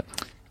colour is it?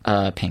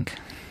 Pink.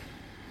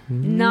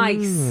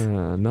 Nice.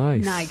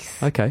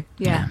 Nice. Okay.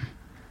 Yeah.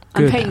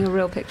 Good. I'm painting a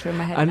real picture in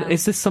my head And now.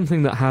 is this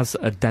something that has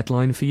a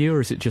deadline for you,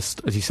 or is it just,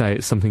 as you say,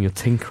 it's something you're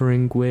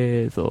tinkering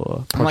with,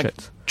 or project? I'm like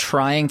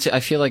trying to. I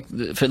feel like,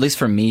 at least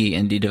for me,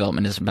 indie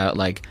development is about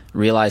like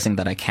realizing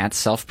that I can't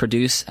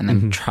self-produce, and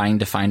then trying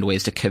to find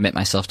ways to commit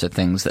myself to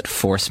things that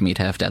force me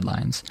to have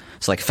deadlines.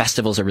 So like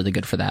festivals are really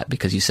good for that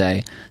because you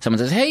say, someone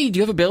says, "Hey, do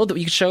you have a build that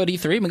we could show at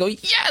E3?" And we go,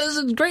 "Yeah, this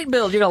is a great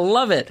build. You're gonna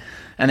love it."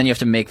 And then you have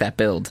to make that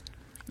build.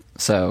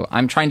 So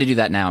I'm trying to do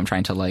that now. I'm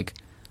trying to like.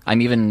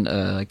 I'm even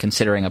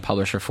considering a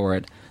publisher for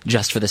it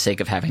just for the sake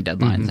of having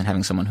deadlines and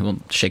having someone who will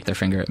shake their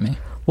finger at me.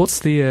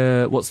 What's the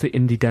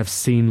indie dev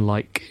scene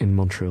like in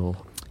Montreal?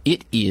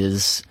 It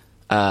is.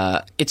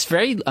 It's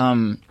very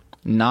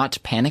not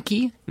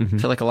panicky. I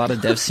feel like a lot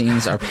of dev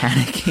scenes are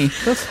panicky.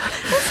 That's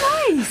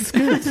nice.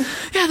 Good.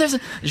 Yeah, there's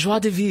a joie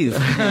de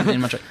vivre in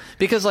Montreal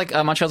because like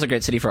Montreal's a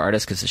great city for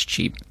artists because it's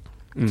cheap.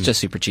 It's just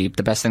super cheap.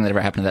 The best thing that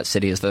ever happened to that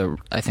city is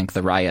I think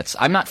the riots.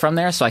 I'm not from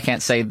there, so I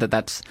can't say that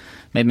that's...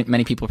 Maybe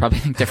many people probably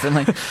think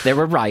differently. There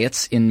were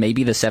riots in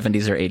maybe the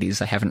 70s or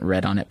 80s. I haven't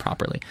read on it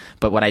properly.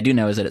 But what I do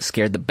know is that it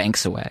scared the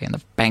banks away, and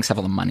the banks have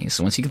all the money.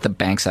 So once you get the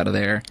banks out of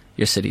there,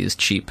 your city is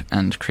cheap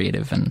and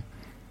creative and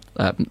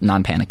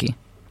non-panicky.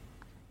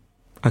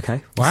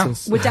 Okay. Wow.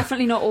 We're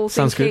definitely not all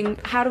Sounds thinking,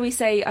 how do we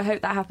say, I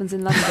hope that happens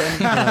in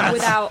London,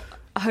 without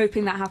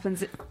hoping that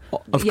happens...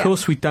 Of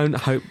course we don't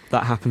hope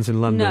that happens in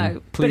London.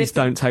 No, please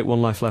don't take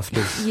One Life Left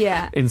as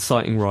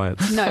inciting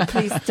riots. No,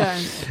 please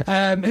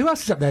don't. Who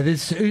else is up there?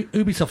 There's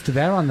Ubisoft are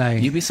there, aren't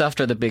they? Ubisoft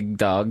are the big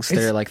dogs.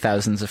 There are like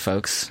thousands of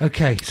folks.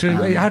 Okay, so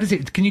how does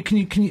it... Can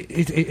you?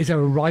 Is there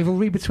a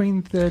rivalry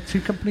between the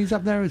two companies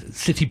up there? Is the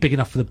city big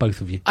enough for the both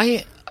of you?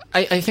 I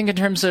think in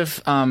terms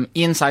of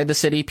inside the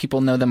city, people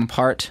know them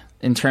apart.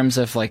 in terms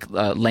of like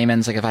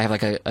layman's, like if I have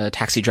like a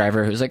taxi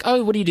driver who's like,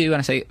 oh, what do you do? And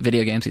I say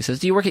video games. He says,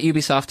 do you work at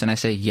Ubisoft? And I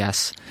say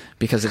yes,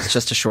 because it's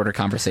just a shorter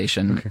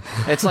conversation. Okay.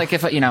 It's like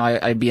if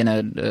I'd be in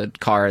a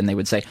car and they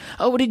would say,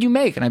 oh, what did you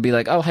make? And I'd be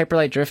like, oh, Hyper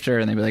Light Drifter.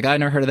 And they'd be like, I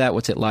never heard of that.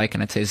 What's it like?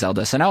 And I'd say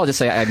Zelda. So now I'll just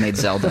say I made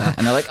Zelda.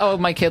 And they're like, oh,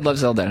 my kid loves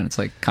Zelda. And it's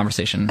like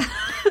conversation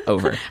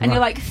over. And you're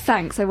like,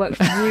 thanks, I worked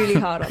really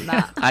hard on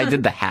that. I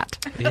did the hat.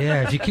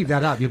 Yeah, if you keep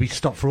that up, you'll be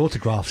stopped for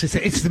autographs.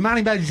 It's the man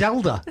who made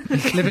Zelda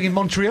living in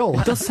Montreal.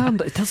 It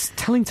does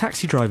telling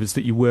taxi drivers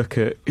that you work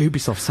at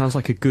Ubisoft sounds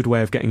like a good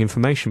way of getting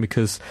information,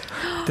 because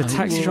the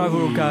taxi driver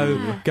will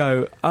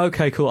go,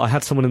 okay, cool, I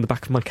had someone in the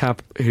back of my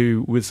cab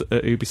who was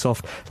at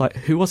Ubisoft. Like,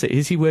 who was it?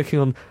 Is he working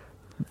on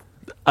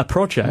a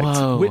project?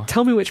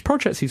 Tell me which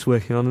projects he's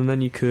working on, and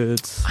then you could...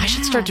 I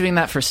should start doing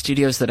that for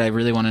studios that I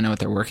really want to know what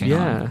they're working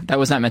on. That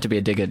was not meant to be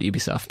a dig at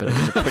Ubisoft, but it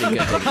was a pretty good dig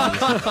at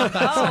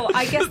Ubisoft. Oh,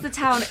 I guess the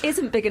town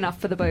isn't big enough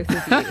for the both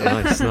of you.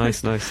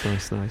 Nice. And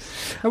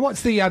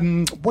what's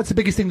the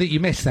biggest thing that you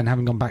miss then,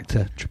 having gone back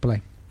to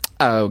AAA?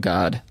 Oh,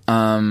 God.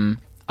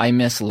 I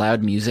miss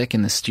loud music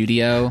in the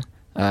studio.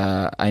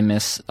 I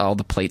miss all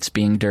the plates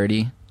being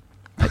dirty.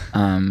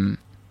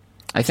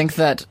 I think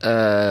that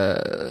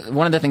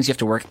one of the things you have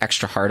to work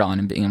extra hard on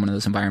in being in one of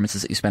those environments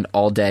is that you spend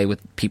all day with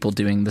people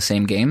doing the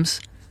same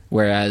games.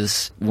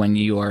 Whereas when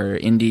you are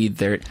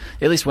indie,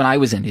 at least when I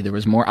was indie, there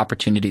was more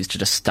opportunities to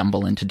just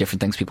stumble into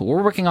different things people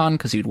were working on,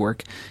 because you'd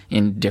work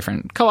in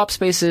different co-op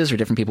spaces, or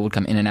different people would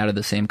come in and out of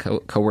the same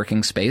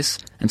co-working space.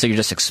 And so you're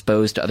just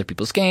exposed to other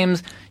people's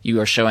games. You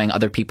are showing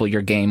other people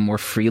your game more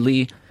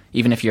freely.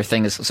 Even if your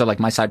thing is, so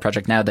like my side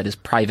project now that is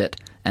private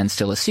and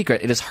still a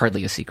secret, it is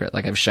hardly a secret.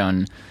 Like I've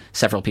shown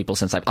several people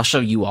since I'll show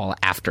you all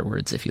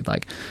afterwards if you'd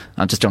like.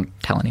 Just don't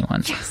tell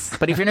anyone. Yes.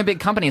 But if you're in a big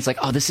company, it's like,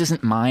 oh, this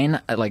isn't mine.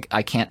 Like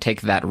I can't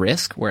take that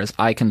risk, whereas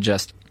I can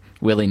just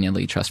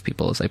willy-nilly trust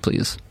people as I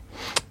please.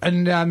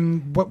 And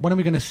when are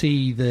we going to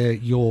see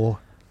your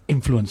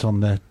influence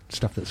on the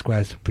stuff that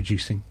Square's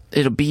producing?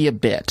 It'll be a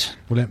bit.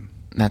 Will it?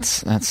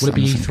 That's. Will it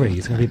be E3?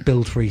 It's going to be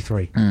Build for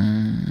E3.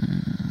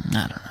 I don't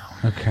know.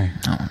 Okay.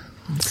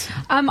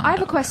 I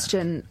have a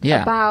question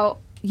about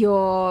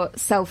your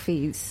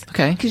selfies.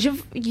 Okay. Because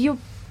you're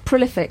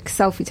prolific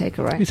selfie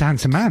taker, right? He's a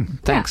handsome man.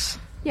 Thanks.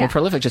 Yeah. Well,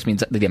 prolific just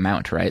means the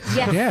amount, right?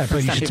 Yes. Yeah,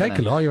 but you should take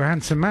a lot. You're a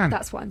handsome man.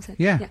 That's what I'm saying.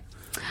 Yeah.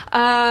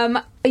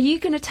 Are you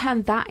going to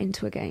turn that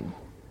into a game?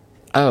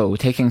 Oh,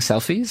 taking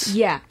selfies?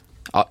 Yeah.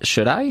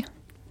 Should I?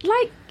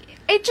 Like,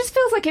 it just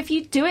feels like if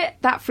you do it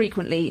that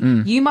frequently,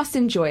 you must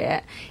enjoy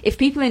it. If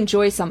people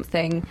enjoy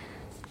something,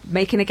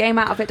 making a game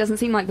out of it doesn't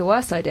seem like the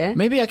worst idea.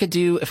 Maybe I could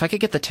if I could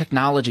get the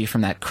technology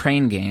from that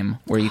crane game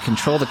where you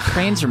control the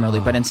cranes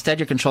remotely, but instead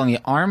you're controlling the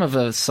arm of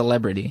a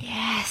celebrity.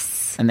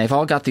 Yes. And they've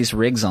all got these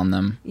rigs on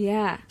them.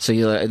 Yeah. So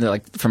you're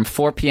like from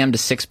 4 p.m. to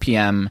 6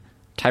 p.m.,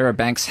 Tyra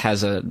Banks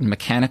has a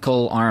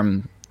mechanical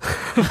arm.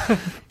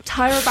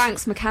 Tyra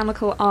Banks'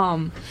 mechanical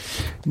arm.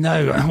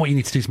 No, what you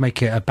need to do is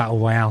make it a battle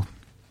royale.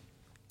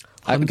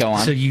 Go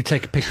on. So you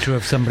take a picture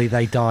of somebody,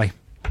 they die.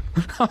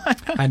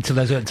 Until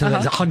there's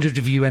 100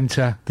 of you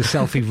enter the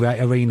selfie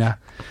arena,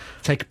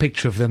 take a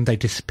picture of them, they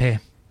disappear.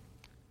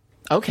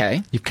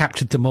 Okay. You've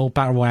captured them all,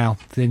 battle royale.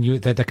 Then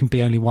there can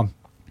be only one.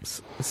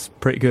 It's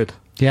pretty good.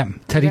 Yeah,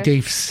 Teddy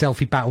Deef's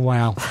selfie battle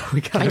royale.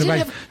 I'm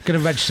going to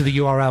register the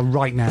URL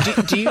right now.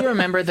 Do you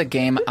remember the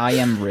game I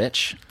Am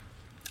Rich?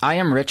 I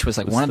Am Rich was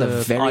like one of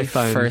the very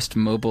first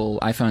mobile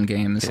iPhone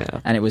games,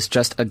 and it was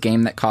just a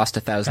game that cost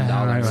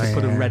 $1,000. You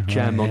put a red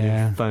gem on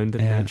your phone,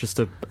 didn't you? Just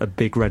a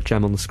big red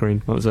gem on the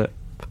screen. What was it?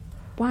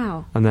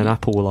 Wow. And then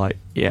Apple were like,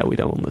 yeah, we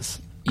don't want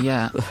this.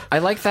 Yeah, I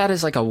like that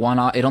as like a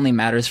one-off. It only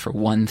matters for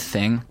one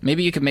thing.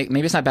 Maybe you could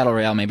maybe it's not Battle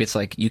Royale. Maybe it's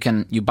like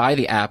you buy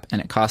the app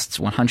and it costs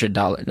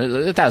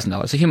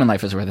 $1,000. A human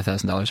life is worth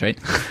 $1,000, right?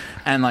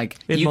 And like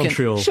in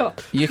Montreal,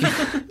 you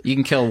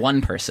can kill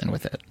one person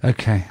with it.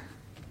 Okay.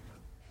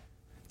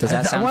 Does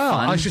that sound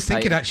fun? I was just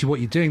thinking actually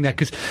what you're doing there,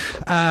 because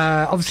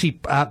obviously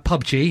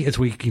PUBG,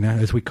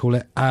 as we call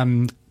it,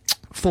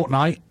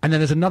 Fortnite, and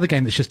then there's another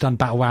game that's just done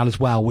Battle Royale as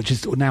well, which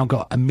has now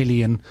got 1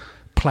 million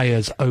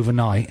players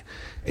overnight.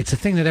 It's a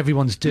thing that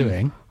everyone's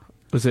doing.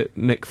 Was it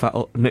Nick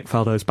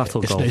Faldo's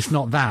Battle Golf? It's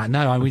not that.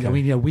 No, I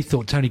mean, we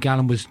thought Tony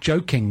Gallen was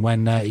joking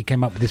when he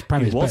came up with this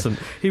premise. He wasn't.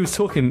 He was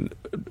talking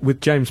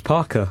with James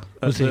Parker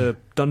at the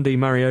Dundee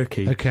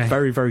Karaoke. Okay.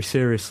 Very, very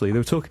seriously. They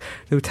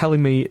were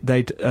telling me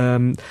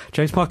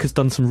James Parker's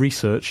done some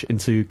research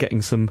into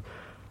getting some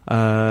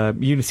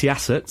Unity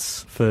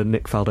assets for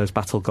Nick Faldo's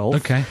Battle Golf.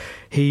 Okay.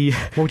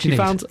 What would you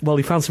need?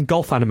 He found some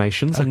golf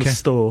animations in the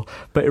store,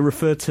 but it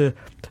referred to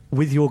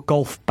with your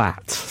golf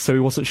bat, so he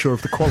wasn't sure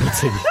of the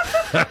quality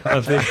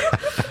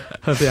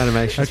of the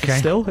animations. Okay.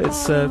 Still,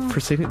 it's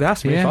proceeding. They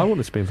asked me if I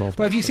wanted to be involved.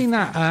 Well, have you seen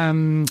that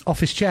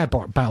office chair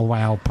Battle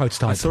Royale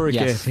prototype? I saw a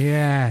GIF.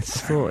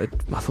 Yes. I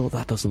thought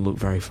that doesn't look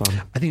very fun.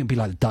 I think it'd be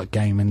like the duck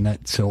game and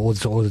or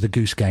the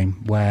goose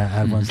game, where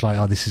everyone's like,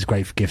 "Oh, this is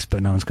great for gifts,"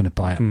 but no one's going to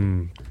buy it.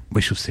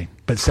 We shall see.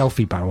 But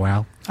selfie Battle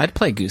Royale, I'd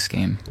play Goose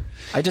Game.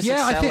 I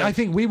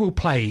think we will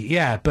play.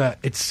 Yeah, but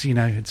it's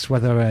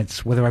whether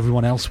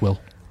everyone else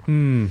will.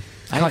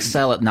 I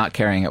excel at not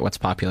caring at what's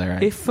popular.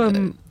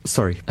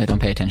 Sorry, I don't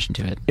pay attention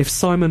to it. If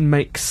Simon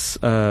makes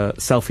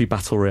Selfie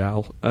Battle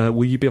Royale,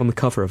 will you be on the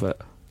cover of it?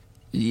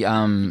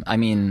 I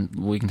mean,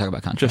 we can talk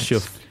about contracts. Just your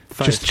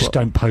face. Just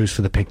don't pose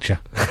for the picture.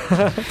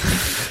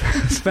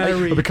 It's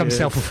very It'll become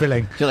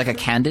self-fulfilling. Feel like a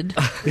candid?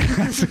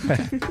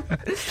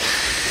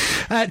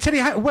 Teddy,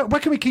 where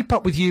can we keep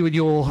up with you and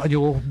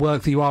your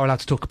work that you are allowed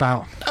to talk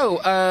about?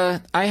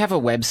 I have a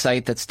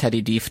website that's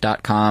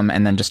teddydeef.com,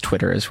 and then just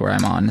Twitter is where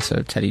I'm on. So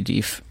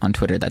teddydeef on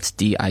Twitter, that's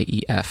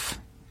DIEF.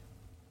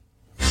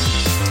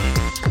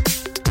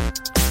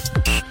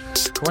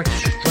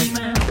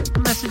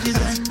 Messages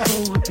and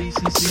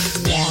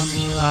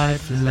One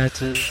Life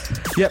letters.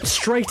 Yep,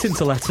 straight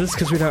into letters,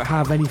 because we don't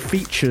have any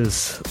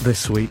features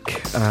this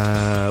week,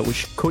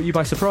 which caught you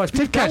by surprise.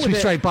 Did catch me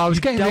straight, but I was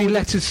getting the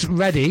letters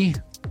ready.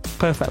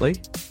 Perfectly.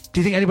 Do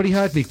you think anybody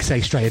heard me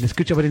say straight? And it's a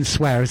good job I didn't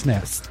swear, isn't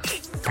it?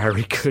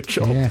 Very good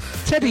job. Yeah.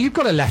 Teddy, you've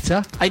got a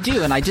letter. I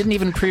do, and I didn't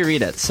even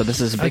pre-read it, so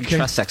this is a big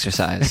trust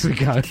exercise. Here we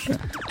go.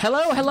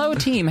 Hello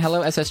team,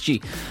 hello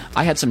SSG.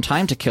 I had some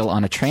time to kill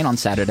on a train on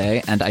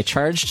Saturday, and I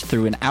charged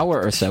through an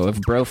hour or so of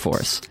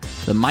Broforce,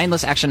 the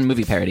mindless action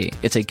movie parody.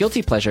 It's a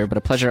guilty pleasure, but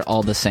a pleasure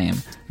all the same.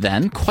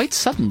 Then, quite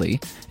suddenly,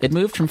 it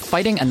moved from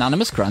fighting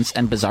anonymous grunts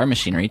and bizarre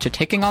machinery to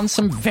taking on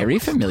some very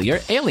familiar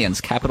aliens,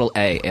 capital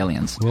A,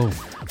 aliens. Whoa.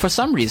 For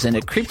some reason,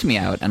 it creeped me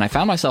out, and I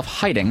found myself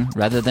hiding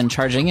rather than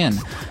charging in.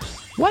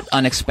 What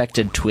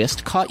unexpected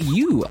twist caught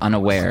you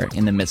unaware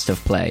in the midst of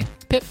play?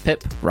 Pip,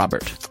 pip,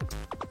 Robert.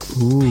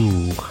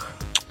 Ooh.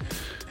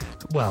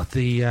 Well,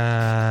 the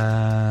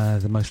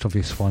most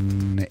obvious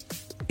one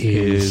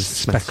is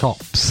Spec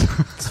Ops.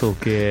 Metal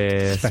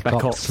Gear Spec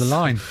Ops The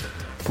Line.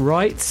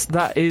 Right,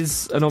 that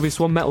is an obvious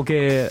one. Metal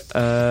Gear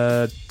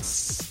 2.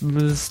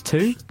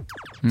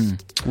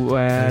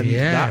 When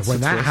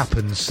that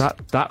happens.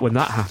 When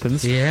that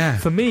happens. Yeah.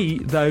 For me,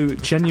 though,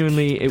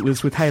 genuinely, it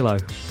was with Halo.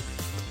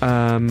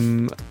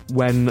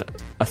 When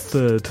a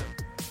third.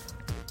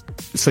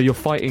 So you're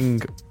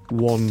fighting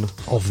one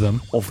of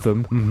them,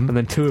 and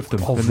then two of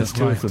them, and there's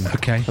two of them.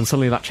 Okay. And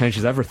suddenly that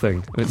changes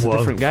everything. It's a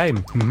different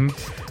game.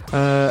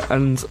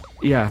 And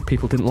yeah,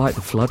 people didn't like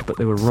the Flood, but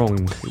they were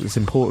wrong. It was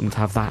important to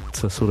have that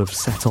to sort of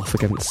set off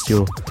against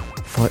your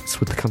fights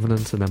with the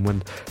Covenant, and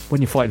then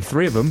when you're fighting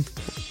three of them,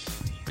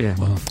 yeah.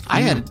 Well,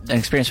 I had an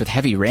experience with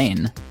Heavy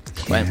Rain.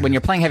 When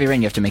you're playing Heavy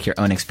Rain, you have to make your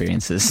own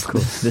experiences.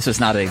 This was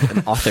not an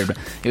authored.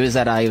 It was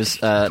that I was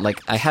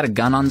I had a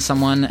gun on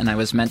someone, and I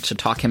was meant to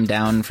talk him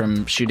down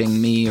from shooting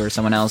me or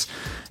someone else,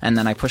 and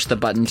then I pushed the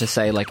button to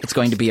say it's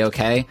going to be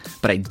okay,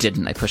 but I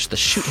didn't. I pushed the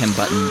shoot him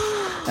button.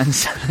 And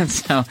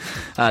so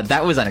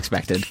that was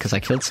unexpected because I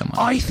killed someone.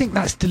 I think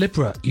that's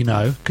deliberate,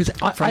 because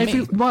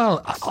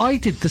I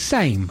did the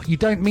same. You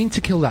don't mean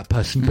to kill that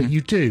person, but you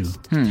do.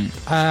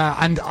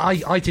 And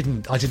I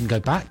didn't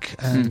go back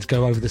and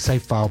go over the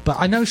save file, but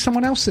I know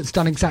someone else that's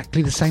done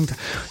exactly the same.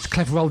 It's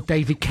clever old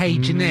David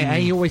Cage, isn't it?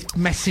 He always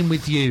messing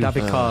with you.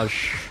 David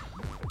Cage.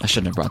 I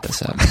shouldn't have brought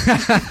this up.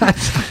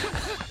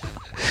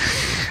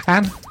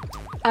 Anne?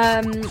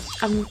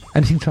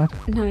 Anything to add?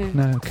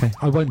 No. Okay.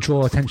 I won't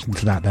draw attention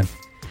to that then.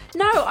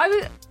 No,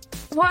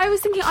 I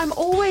was thinking, I'm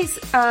always,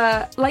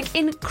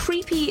 in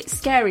creepy,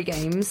 scary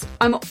games,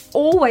 I'm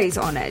always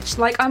on edge.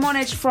 I'm on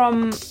edge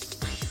from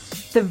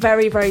the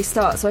very, very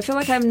start. So I feel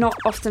like I'm not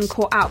often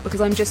caught out because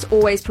I'm just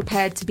always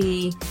prepared to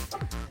be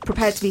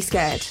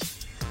scared.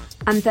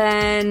 And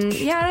then,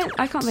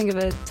 I can't think of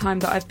a time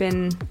that I've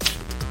been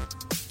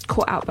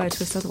caught out by a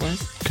twist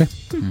otherwise. Okay.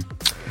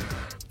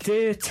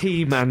 Dear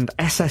team and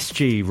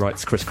SSG,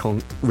 writes Chris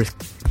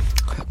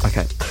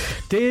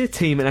Dear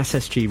team and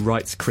SSG,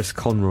 writes Chris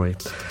Conroy.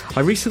 I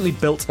recently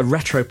built a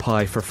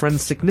RetroPie for a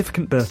friend's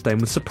significant birthday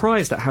and was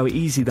surprised at how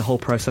easy the whole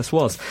process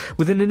was.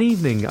 Within an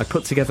evening, I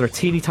put together a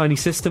teeny tiny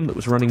system that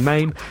was running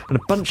MAME and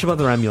a bunch of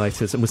other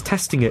emulators and was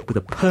testing it with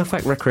a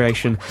perfect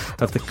recreation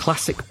of the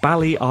classic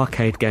Bally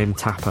arcade game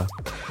Tapper.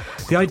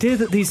 The idea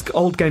that these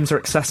old games are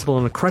accessible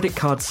on a credit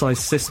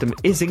card-sized system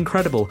is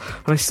incredible,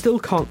 and I still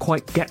can't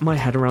quite get my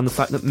head around the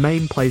fact that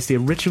MAME plays the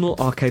original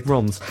arcade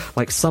ROMs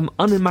like some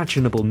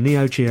unimaginable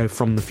Neo Geo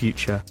from the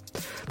future.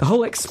 The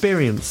whole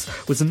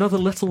experience was another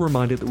little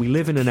reminder that we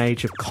live in an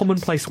age of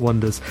commonplace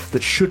wonders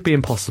that should be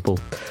impossible.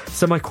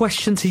 So my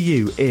question to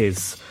you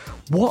is,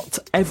 what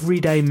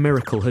everyday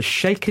miracle has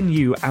shaken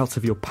you out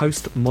of your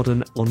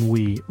postmodern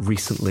ennui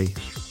recently?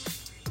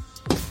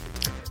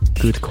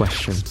 Good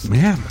question.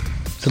 Yeah.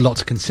 It's a lot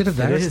to consider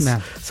there, isn't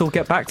there? So we'll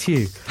get back to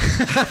you.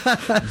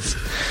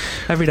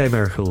 Everyday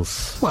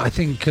miracles. Well, I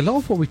think a lot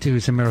of what we do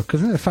is a miracle,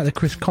 isn't it? The fact that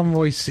Chris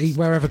Conroy's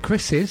wherever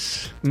Chris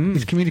is,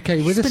 he's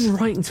communicating with us. He's been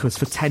writing to us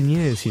for 10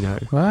 years,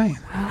 Right.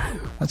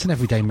 That's an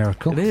everyday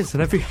miracle. It is, an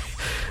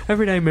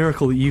everyday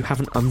miracle that you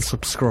haven't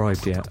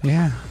unsubscribed yet.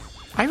 Yeah.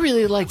 I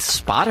really liked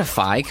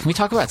Spotify. Can we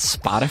talk about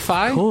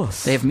Spotify? Of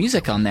course. They have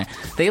music on there.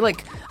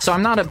 So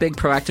I'm not a big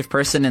proactive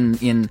person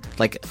in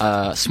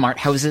smart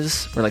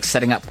houses or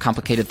setting up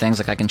complicated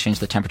things. I can change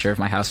the temperature of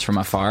my house from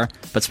afar.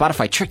 But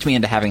Spotify tricked me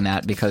into having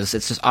that because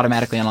it's just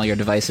automatically on all your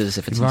devices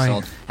if it's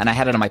installed. And I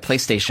had it on my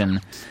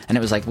PlayStation, and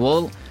it was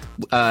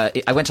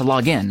I went to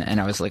log in, and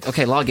I was like,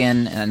 okay, log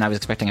in, and I was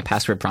expecting a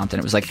password prompt, and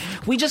it was like,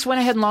 we just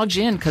went ahead and logged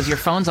you in because your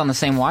phone's on the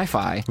same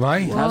Wi-Fi.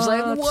 Right. And I was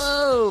like,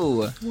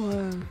 whoa.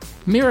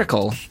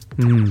 Miracle.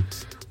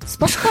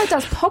 Spotify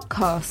does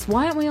podcasts.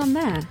 Why aren't we on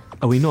there?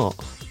 Are we not?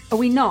 Are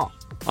we not?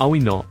 Are we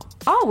not?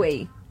 Are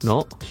we?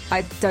 Not?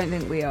 I don't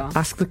think we are.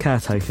 Ask the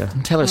caretaker.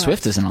 Taylor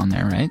Swift isn't on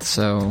there, right?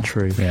 So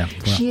True. Yeah.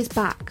 She is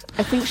back.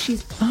 I think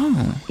she's...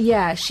 Oh.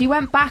 Yeah, she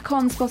went back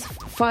on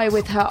Spotify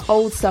with her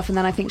old stuff, and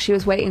then I think she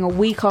was waiting a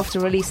week after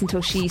release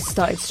until she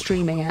started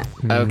streaming it.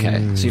 Okay,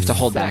 so you have to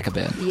hold back a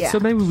bit. Yeah. So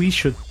maybe we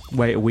should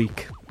wait a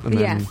week. And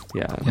then,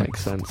 it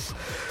makes sense.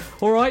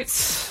 All right,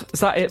 is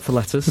that it for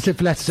letters? That's it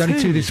for letters.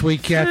 Only 2 this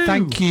week. Yeah,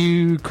 thank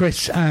you,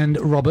 Chris and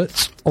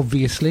Robert,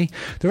 obviously.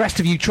 The rest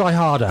of you, try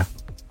harder.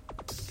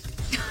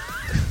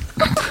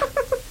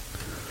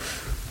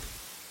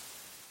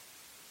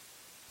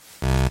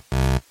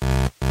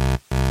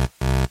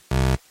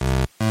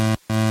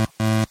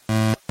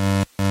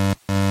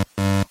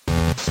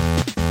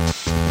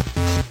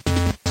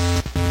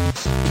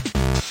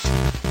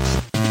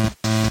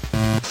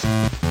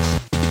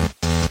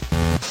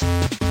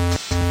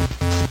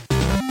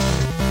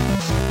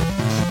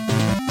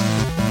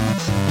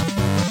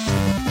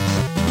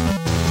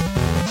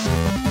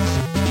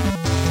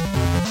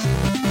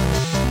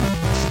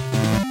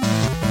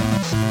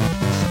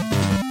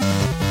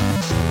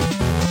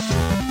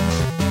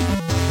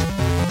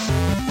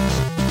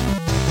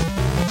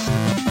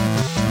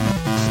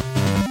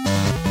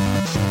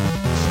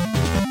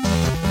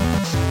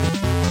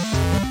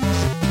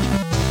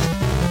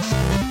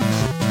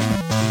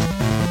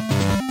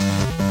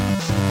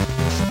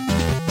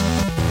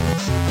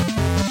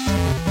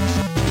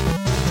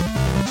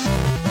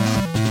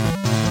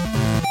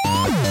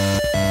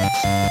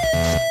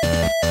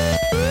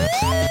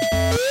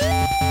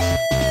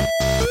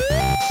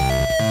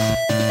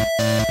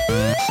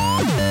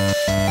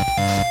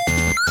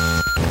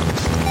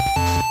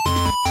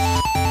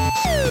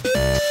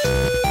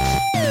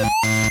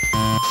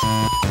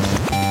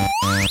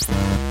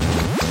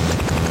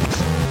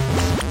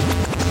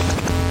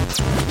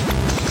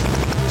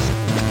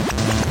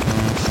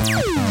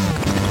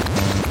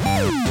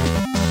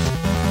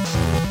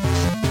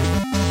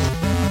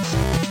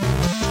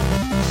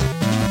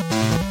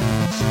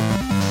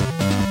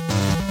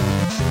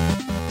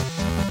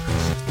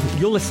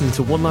 You're listening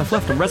to One Life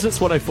Left on Resonance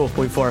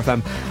 104.4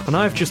 FM, and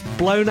I've just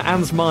blown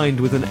Anne's mind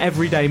with an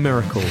everyday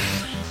miracle.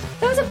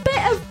 There was a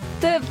bit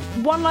of the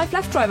One Life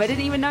Left drive I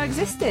didn't even know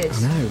existed.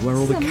 I know, where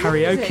all the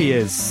karaoke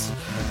is.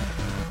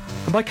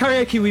 And by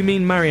karaoke we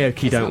mean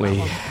marioke, don't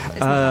we?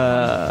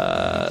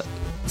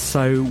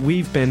 So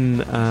we've been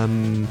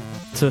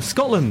to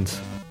Scotland.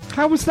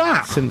 How was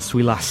that? Since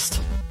we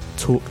last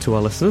talked to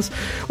our listeners.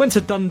 Went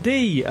to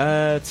Dundee,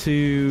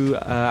 to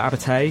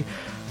Abertay,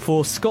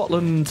 for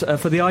Scotland,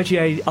 for the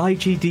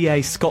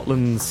IGDA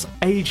Scotland's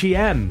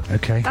AGM.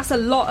 Okay. That's a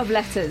lot of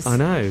letters. I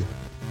know.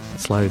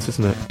 It's loads,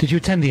 isn't it? Did you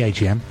attend the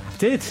AGM?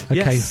 Did. Okay.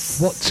 Yes.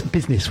 What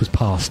business was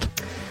passed?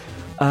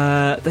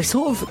 They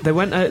showed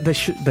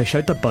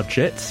the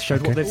budget,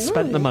 showed what they'd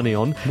spent the money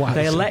on. What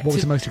was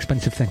the most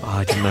expensive thing? Oh,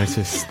 I didn't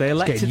notice. They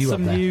elected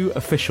some new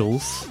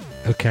officials.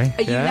 Okay.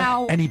 Are you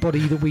now... Anybody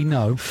that we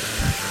know?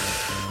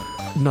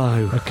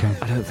 No. Okay.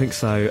 I don't think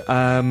so.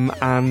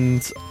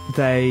 And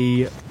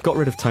they got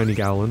rid of Tony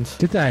Gowland.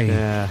 Did they?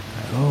 Yeah.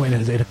 Oh, in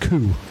a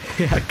coup.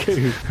 Yeah, a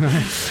coup.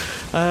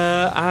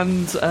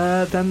 And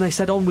then they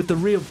said on with the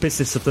real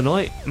business of the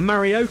night,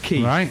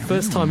 marioke. Right.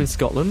 First time in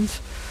Scotland.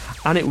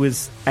 And it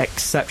was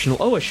exceptional.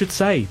 Oh, I should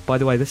say, by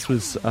the way, this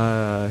was...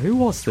 who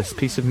was this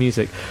piece of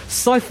music?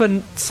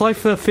 Cypher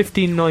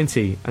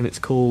 1590, and it's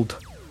called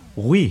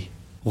Oui,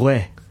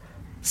 Ouais.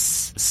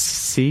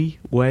 Sea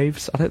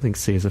waves. I don't think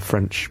sea is a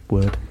French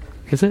word,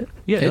 is it?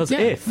 Yeah, it does.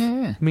 If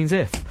it means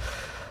if.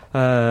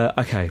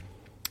 Okay,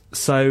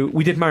 so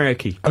we did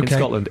marioke in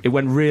Scotland. It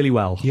went really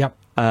well. Yep.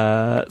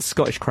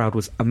 Scottish crowd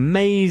was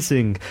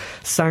amazing.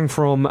 Sang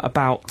from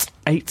about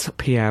 8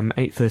 p.m,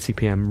 8:30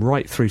 p.m,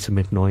 right through to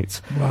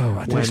midnight. Whoa!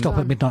 I didn't stop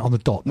at midnight on the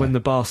dot. When the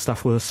bar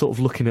staff were sort of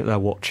looking at their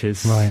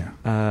watches. Right.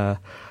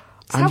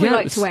 It's how we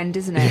like to end,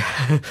 isn't it?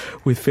 Yeah,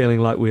 with feeling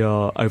like we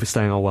are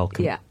overstaying our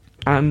welcome. Yeah.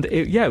 And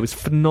it was a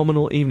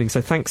phenomenal evening.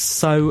 So thanks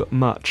so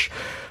much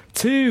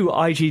to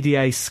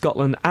IGDA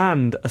Scotland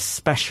and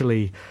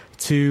especially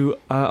to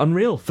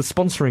Unreal for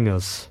sponsoring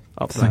us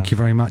up there. Thank you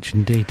very much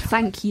indeed.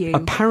 Thank you.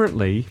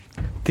 Apparently,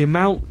 the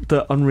amount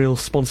that Unreal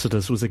sponsored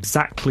us was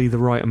exactly the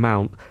right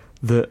amount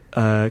that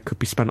could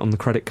be spent on the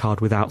credit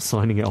card without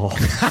signing it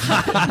off.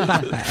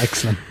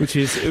 Excellent.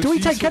 Do we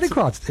take credit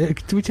cards?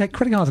 Do we take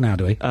credit cards now,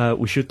 do we?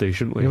 We should do,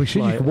 shouldn't we? Yeah, we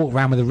should. You can walk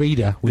around with a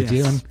reader with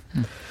you. And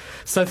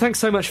so thanks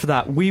so much for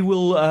that. We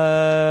will...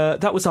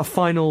 that was our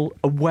final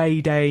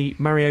away day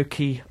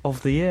marioke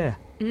of the year.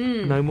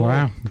 No more.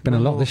 Wow, there's been a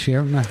lot this year,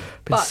 haven't there?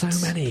 Been so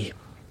many.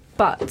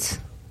 But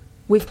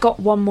we've got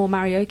one more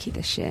marioke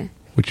this year.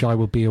 Which I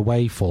will be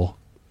away for.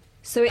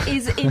 So it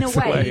is, in a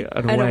way,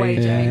 an away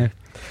day. Yeah.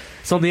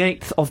 It's on the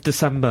 8th of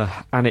December,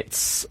 and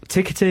it's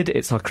ticketed,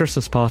 it's our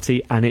Christmas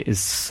party, and it is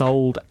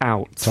sold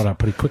out. Sold out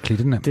pretty quickly,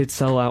 didn't it? Did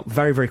sell out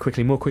very, very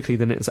quickly, more quickly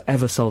than it's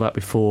ever sold out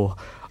before.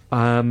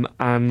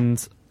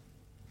 And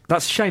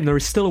that's a shame. There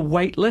is still a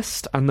wait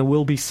list, and there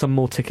will be some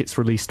more tickets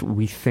released,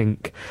 we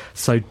think.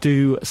 So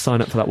do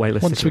sign up for that wait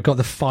list. Once we've got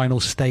the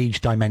final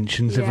stage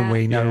dimensions, haven't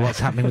we? Know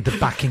what's happening with the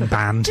backing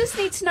band. Just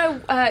need to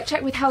know,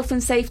 check with health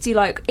and safety,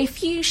 like,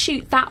 if you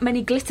shoot that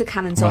many glitter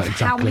cannons off,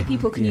 how many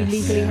people can you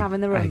legally have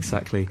in the room?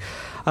 Exactly.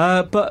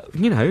 But,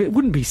 you know, it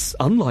wouldn't be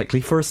unlikely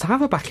for us to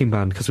have a backing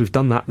band, because we've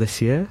done that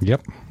this year.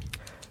 Yep.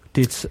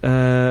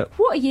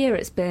 What a year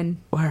it's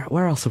been.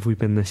 Where else have we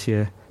been this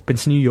year? Been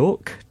to New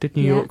York. Did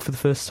New York for the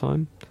first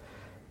time.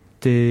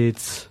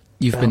 You've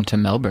been to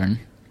Melbourne.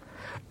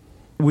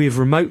 We've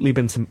remotely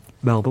been to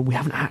Melbourne. We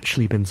haven't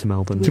actually been to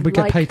Melbourne. Did we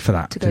get paid for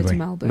that? To go to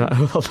Melbourne.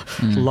 No,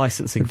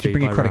 licensing fee. Did you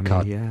bring your credit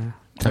card? Yeah.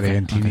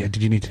 Okay.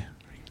 Did you need to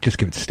just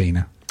give it to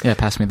Stina? Yeah,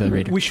 pass me the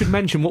radio. We should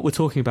mention what we're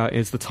talking about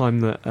is the time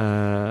that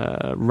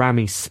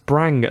Rami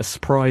sprang a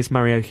surprise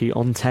karaoke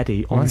on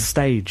Teddy on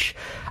stage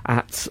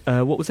at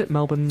what was it,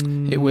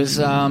 Melbourne? It was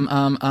there's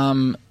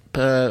an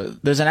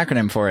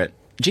acronym for it.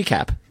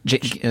 GCAP.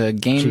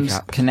 Games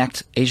GCAP.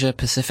 Connect Asia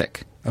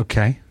Pacific.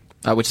 Okay.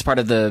 Which is part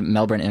of the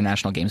Melbourne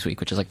International Games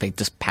Week, which is like they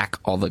just pack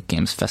all the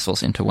games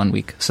festivals into 1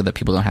 week so that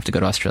people don't have to go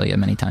to Australia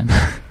many times.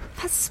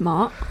 That's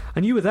smart.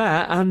 And you were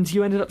there, and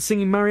you ended up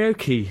singing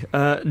karaoke,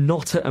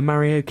 not at a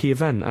karaoke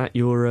event, at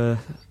your...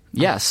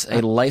 Yes,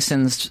 a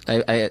licensed,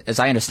 as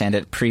I understand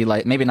it,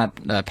 maybe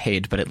not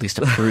paid, but at least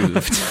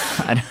approved.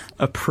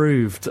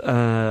 Approved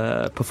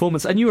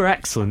performance. And you were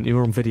excellent. You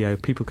were on video.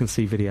 People can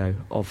see video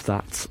of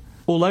that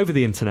all over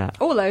the internet.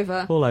 All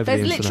over.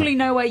 There's literally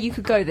nowhere you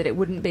could go that it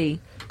wouldn't be.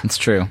 It's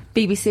true.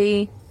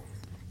 BBC,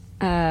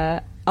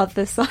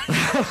 other sites.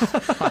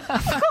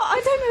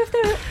 I don't know if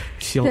there are...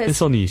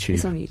 It's on YouTube.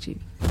 It's on YouTube.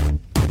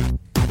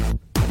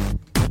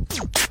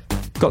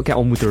 Got to get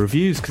on with the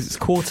reviews because it's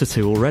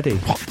 1:45 already.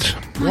 What?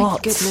 My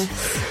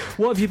goodness.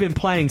 What have you been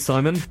playing,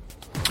 Simon?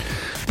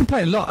 Been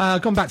playing a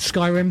lot. Gone back to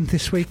Skyrim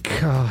this week.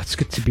 Oh, it's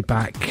good to be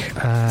back.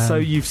 So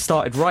you've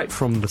started right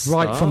from the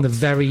start? Right from the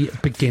very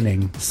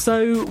beginning.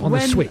 So on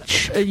the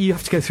Switch. You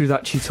have to go through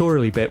that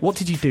tutorial bit. What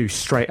did you do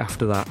straight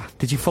after that?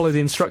 Did you follow the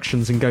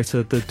instructions and go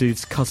to the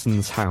dude's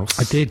cousin's house?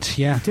 I did,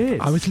 yeah. You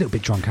did? I was a little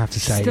bit drunk, I have to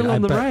say. Still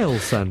on the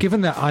rails, then?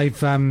 Given that I've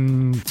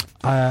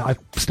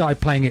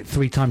started playing it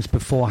 3 times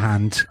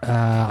beforehand,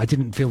 I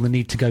didn't feel the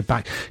need to go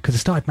back, because I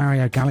started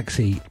Mario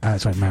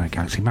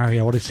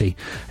Odyssey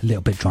a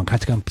little bit drunk. I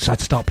had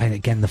to start playing it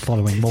again the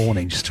following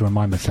morning just to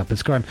remind myself. But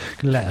Skyrim,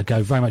 gonna let her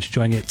go. Very much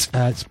enjoying it.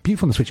 It's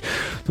beautiful on the Switch.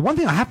 The one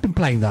thing I have been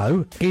playing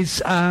though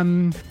is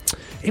in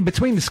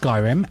between the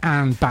Skyrim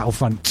and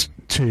Battlefront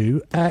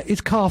 2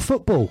 is car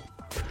football.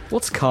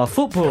 What's car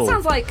football? That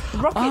sounds like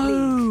Rocket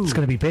League. It's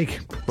going to be big.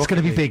 It's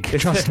going to be big.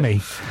 Trust me.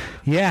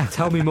 Yeah.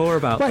 Tell me more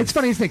about Well, it's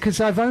funny, isn't it? Because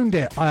I've owned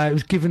it. It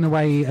was given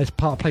away as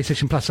part of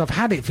PlayStation Plus. So I've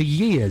had it for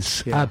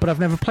years, but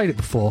I've never played it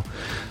before.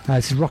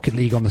 This is Rocket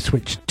League on the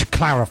Switch, to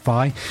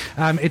clarify.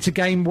 It's a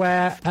game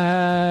where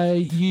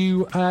it's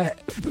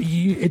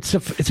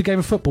a game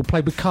of football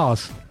played with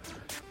cars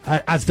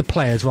as the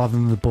players rather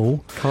than the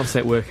ball. Can't say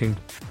it working.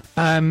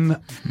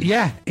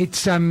 Yeah,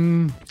 it's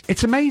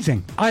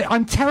amazing.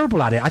 I'm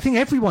terrible at it. I think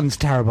everyone's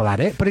terrible at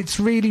it, but it's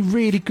really,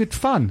 really good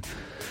fun.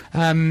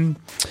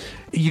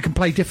 You can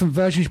play different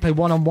versions. You play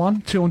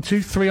 1-on-1, 2-on-2,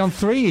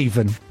 3-on-3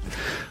 even.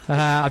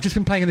 I've just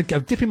been playing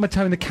dipping my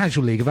toe in the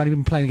casual league. I've only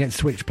been playing against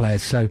Switch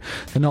players, so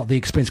they're not the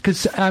experience.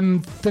 Because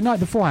the night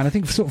beforehand, I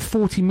think sort of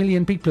 40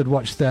 million people had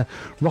watched the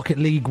Rocket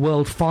League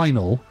World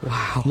Final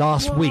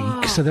last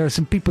week. So there are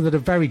some people that are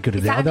very good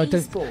at it. Although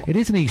it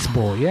is an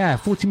e-sport, yeah.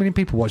 40 million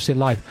people watched it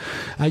live.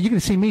 You're going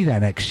to see me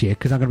there next year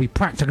because I'm going to be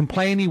practicing. I can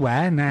play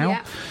anywhere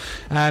now.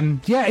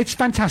 Yeah, it's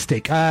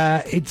fantastic.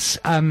 It's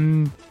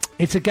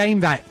a game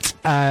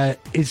that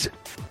is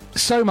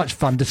so much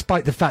fun,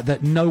 despite the fact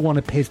that no one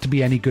appears to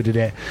be any good at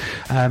it.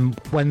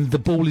 When the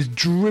ball is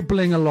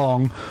dribbling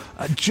along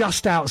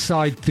just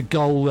outside the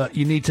goal that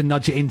you need to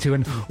nudge it into,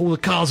 and all the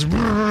cars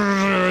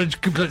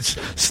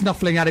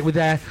snuffling at it with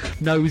their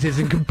noses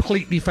and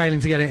completely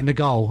failing to get it in the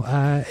goal.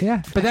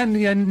 But then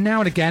now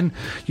and again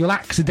you'll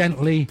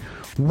accidentally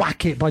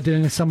whack it by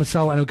doing a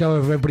somersault and it'll go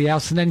over everybody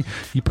else, and then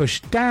you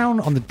push down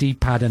on the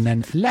D-pad and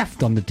then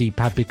left on the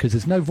D-pad because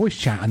there's no voice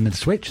chat on the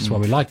Switch. That's why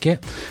we like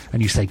it,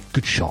 and you say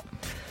good shot.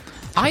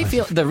 I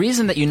feel the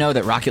reason that you know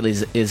that Rocket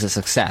League is a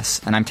success,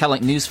 and I'm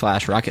telling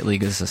newsflash, Rocket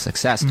League is a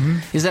success,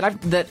 is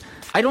that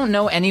I don't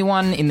know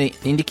anyone in the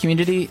indie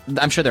community.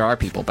 I'm sure there are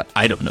people, but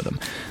I don't know them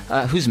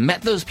who's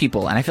met those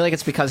people. And I feel like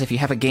it's because if you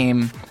have a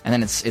game and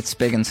then it's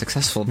big and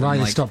successful, then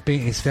they stop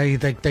being.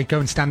 They go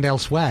and stand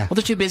elsewhere. Well,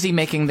 they're too busy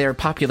making their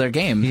popular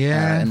game,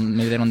 and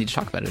maybe they don't need to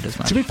talk about it as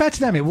much. To be fair to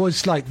them, it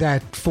was like their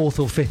 4th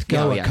or 5th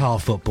go at car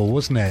football,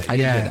 wasn't it? I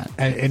did hear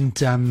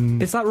that.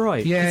 And is that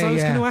right? Yeah, I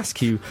was going to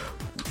ask you,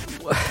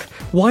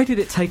 why did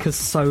it take us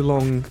so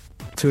long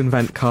to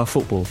invent car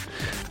football?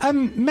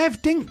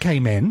 Mev Dink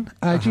came in.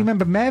 Do you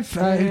remember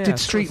Mev, who did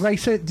Street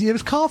Racer? There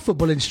was car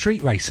football in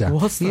Street Racer.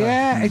 Was there?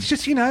 Yeah, it's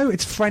just,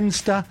 it's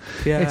Friendster.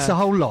 Yeah. It's the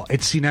whole lot.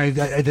 It's,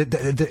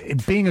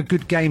 being a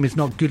good game is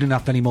not good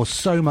enough anymore.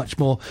 So much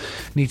more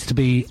needs to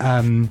be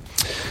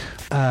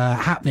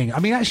happening. I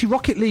mean, actually,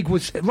 Rocket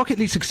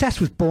League's success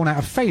was born out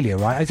of failure,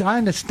 right? As I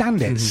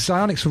understand it,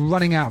 Psyonix were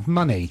running out of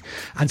money,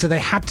 and so they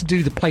had to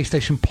do the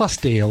PlayStation Plus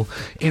deal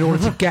in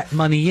order to get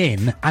money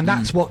in, and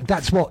that's what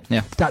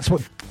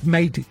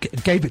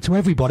gave it to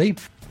everybody,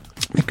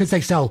 because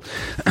they sell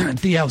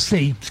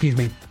DLC. Excuse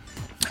me.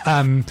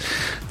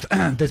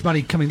 There's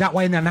money coming that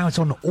way, and now it's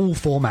on all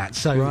formats.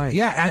 So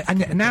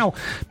and now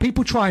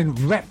people try and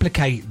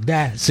replicate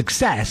their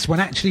success when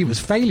actually it was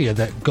failure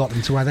that got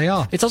them to where they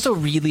are. It's also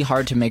really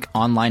hard to make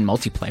online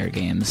multiplayer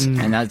games,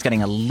 and now it's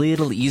getting a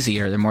little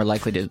easier. They're more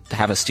likely to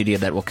have a studio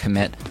that will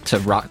commit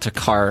to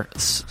car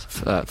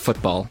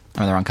football.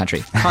 I'm in the wrong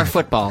country. Car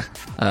football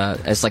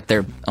as like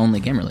their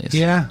only game release.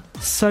 Yeah.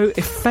 So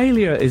if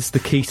failure is the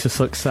key to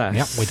success,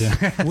 yep, we do.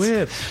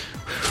 Weird.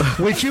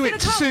 We're due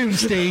it soon,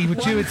 Steve. We're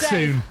due it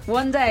soon.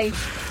 One day.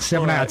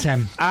 7 out of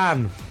 10.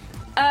 Anne.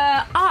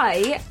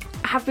 I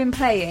have been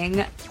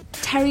playing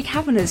Terry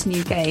Kavanagh's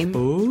new game.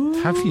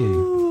 Ooh. Have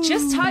you?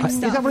 Just Type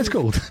Stuff. Is that what it's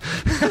called?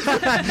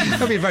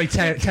 That'd be a very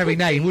Terry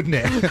name, wouldn't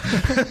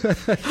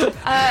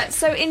it?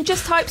 So in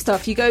Just Type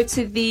Stuff, you go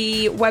to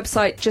the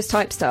website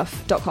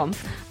justtypestuff.com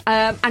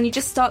and you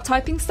just start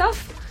typing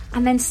stuff.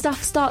 And then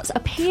stuff starts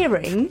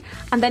appearing,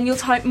 and then you'll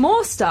type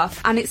more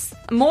stuff, and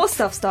more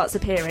stuff starts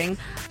appearing,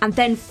 and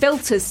then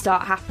filters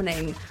start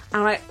happening.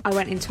 And I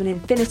went into an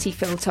infinity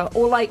filter,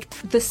 or like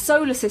the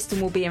solar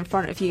system will be in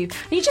front of you,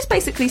 and you just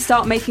basically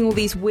start making all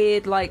these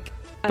weird like.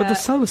 But the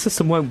solar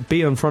system won't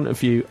be in front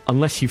of you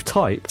unless you've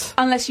typed.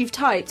 Unless you've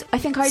typed, I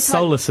think I typed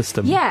solar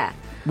system. Yeah.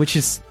 Which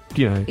is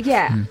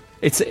Yeah.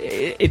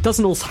 It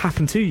doesn't also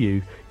happen to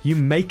you. You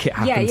make it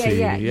happen to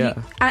you. Yeah.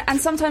 And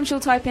sometimes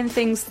you'll type in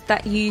things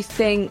that you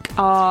think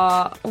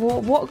are,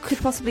 well, what could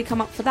possibly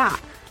come up for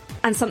that?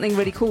 And something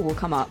really cool will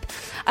come up.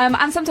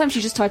 And sometimes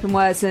you just type in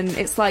words and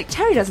it's like,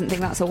 Terry doesn't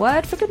think that's a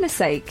word, for goodness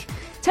sake.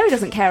 Terry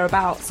doesn't care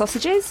about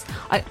sausages.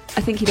 I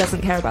think he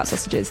doesn't care about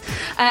sausages.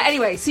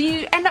 Anyway, so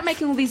you end up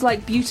making all these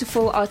like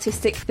beautiful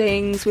artistic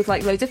things with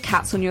like loads of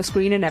cats on your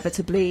screen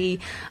inevitably.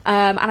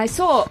 And I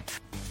saw...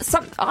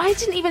 I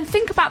didn't even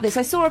think about this.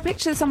 I saw a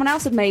picture that someone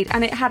else had made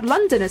and it had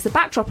London as the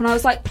backdrop and I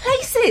was like,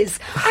 places!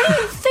 I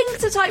didn't even think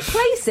to type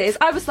places.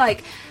 I was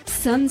like,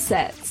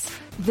 sunsets,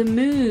 the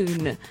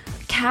moon,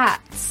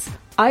 cats,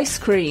 ice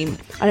cream.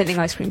 I don't think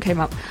ice cream came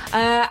up.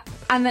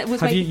 And that was.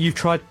 Have you've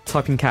tried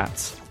typing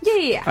cats?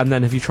 Yeah. And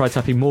then have you tried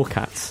typing more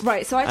cats?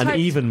 Right, so I typed... And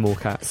even more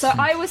cats. So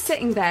I was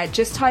sitting there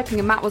just typing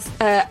and Matt was...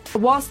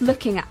 whilst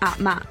looking at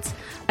Matt...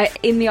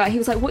 in the eye, he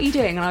was like, what are you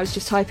doing? And I was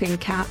just typing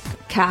cat,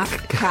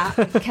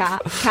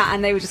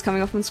 and they were just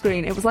coming up on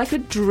screen. It was like a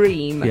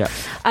dream.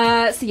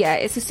 Yeah. So yeah,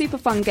 it's a super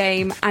fun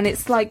game, and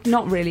it's like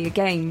not really a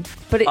game,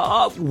 but it...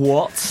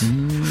 what?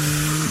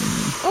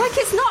 Like,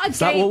 it's not a game... Is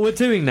that what we're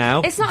doing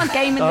now? It's not a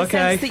game in the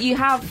sense that you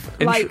have,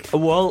 like...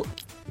 Well,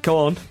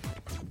 go on.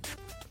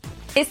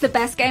 It's the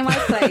best game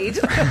I've played.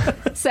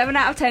 7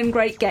 out of 10,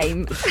 great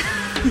game.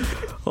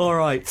 All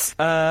right.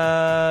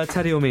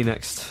 Teddy or me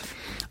next?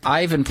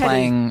 I've been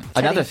playing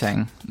another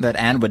thing that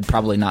Anne would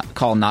probably not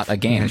call not a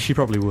game. Yeah, she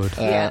probably would.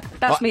 Yeah,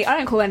 that's me. I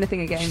don't call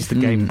anything a game. She's the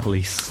game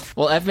police.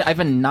 Well, I've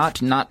been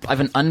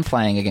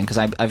unplaying again because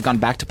I've gone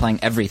back to playing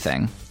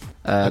everything.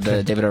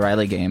 The David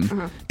O'Reilly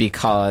game,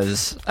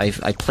 because I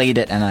played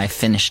it and I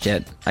finished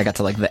it. I got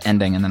to like the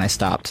ending and then I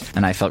stopped,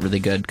 and I felt really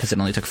good because it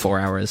only took 4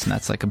 hours, and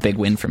that's like a big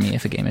win for me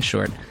if a game is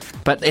short.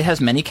 But it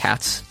has many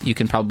cats. You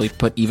can probably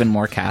put even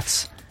more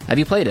cats. Have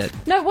you played it?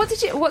 No,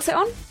 what's it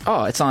on?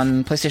 Oh, it's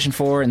on PlayStation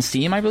 4 and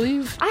Steam, I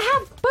believe. I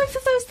have both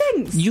of those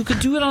things. You could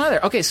do it on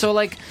either. Okay, so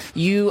like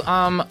you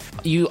are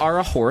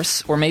a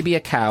horse or maybe a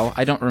cow.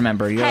 I don't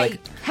remember. You're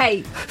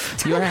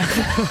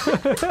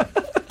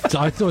So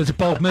I thought it was a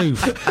bold move.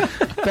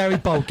 Very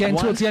bold. Getting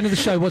towards the end of the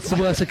show, what's the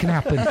worst that can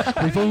happen?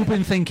 We've all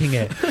been thinking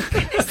it.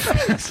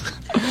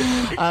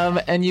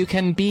 And you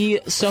can be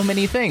so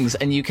many things,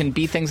 and you can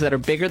be things that are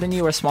bigger than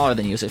you or smaller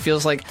than you. So it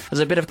feels like there's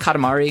a bit of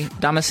Katamari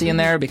Damacy in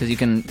there, because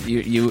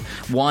you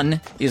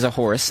one is a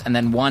horse, and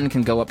then one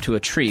can go up to a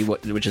tree,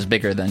 which is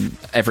bigger than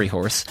every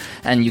horse,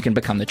 and you can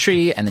become the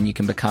tree, and then you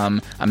can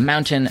become a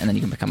mountain, and then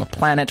you can become a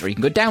planet, or you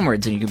can go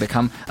downwards and you can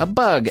become a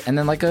bug, and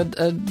then like a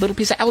little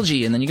piece of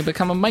algae, and then you can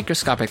become a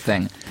microscopic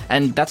thing.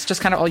 And that's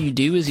just kind of all you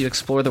do, is you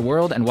explore the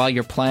world. And while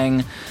you're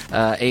playing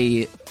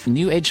a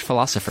new age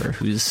philosopher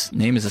whose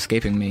name is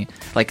escaping me,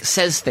 like,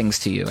 says things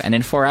to you, and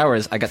in 4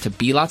 hours I got to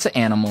be lots of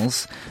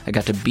animals, I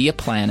got to be a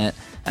planet,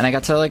 and I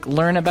got to like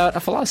learn about a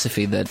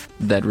philosophy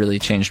that really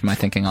changed my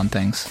thinking on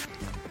things.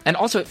 And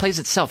also it plays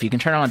itself. You can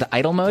turn it on to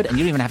idle mode and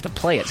you don't even have to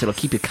play it, so it'll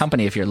keep you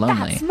company if you're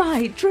lonely. That's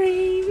my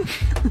dream.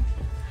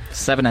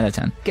 7 out of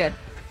 10. Good.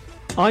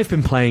 I've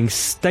been playing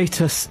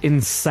Status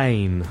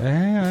Insane.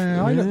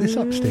 I looked this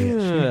up,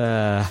 Steve.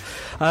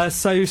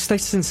 So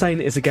Status Insane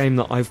is a game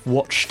that I've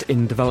watched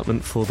in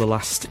development for the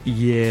last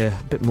year,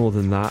 a bit more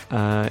than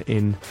that,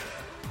 in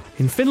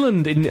in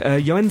Finland, in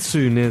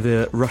Joensuu, near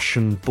the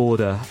Russian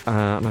border,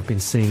 and I've been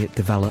seeing it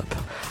develop.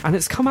 And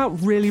it's come out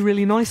really,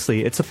 really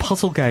nicely. It's a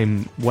puzzle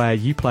game where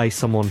you play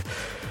someone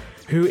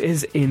who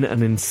is in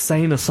an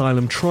insane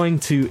asylum trying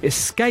to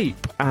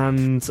escape,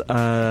 and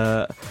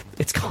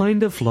it's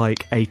kind of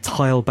like a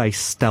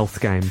tile-based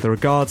stealth game. There are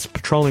guards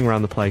patrolling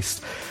around the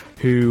place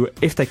who,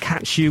 if they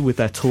catch you with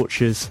their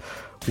torches,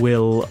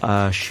 will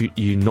shoot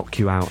you, knock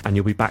you out, and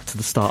you'll be back to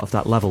the start of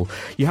that level.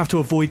 You have to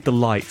avoid the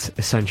light,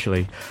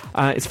 essentially.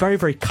 It's very,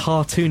 very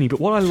cartoony, but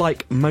what I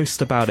like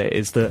most about it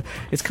is that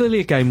it's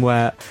clearly a game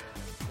where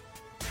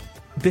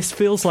this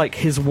feels like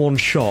his one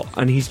shot,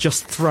 and he's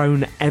just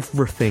thrown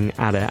everything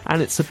at it.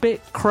 And it's a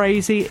bit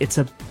crazy, it's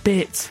a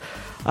bit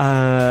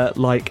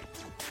like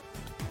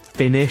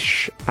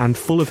Finnish and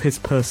full of his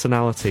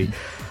personality.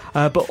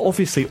 But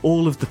obviously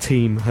all of the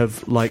team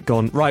have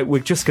gone, right,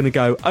 we're just going to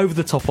go over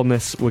the top on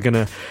this, we're going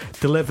to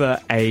deliver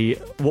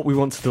what we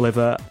want to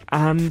deliver,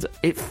 and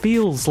it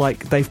feels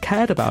like they've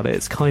cared about it.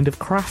 It's kind of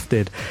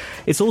crafted.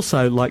 It's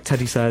also, like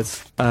Teddy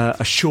says,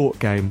 a short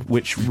game,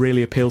 which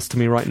really appeals to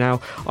me right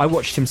now. I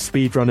watched him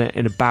speedrun it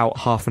in about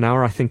half an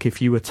hour. I think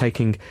if you were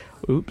taking...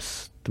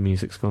 Oops, the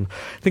music's gone.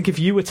 I think if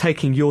you were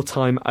taking your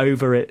time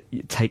over it,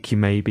 it'd take you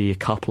maybe a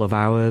couple of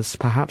hours,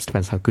 perhaps,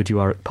 depends how good you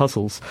are at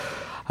puzzles.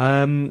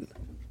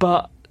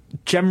 But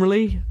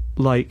generally,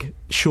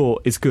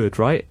 short is good,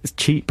 right? It's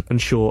cheap and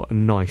short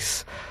and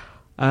nice.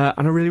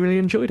 And I really, really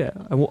enjoyed it.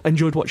 I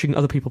enjoyed watching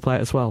other people play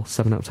it as well.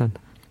 7 out of 10.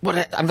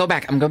 I'm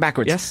going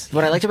backwards. Yes.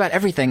 What I liked about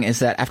everything is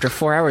that after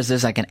 4 hours,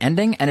 there's an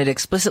ending, and it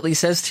explicitly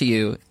says to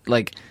you,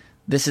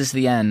 this is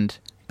the end,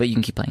 but you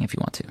can keep playing if you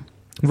want to.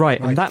 Right,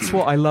 and that's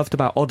what I loved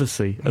about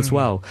Odyssey as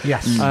well.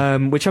 Yes.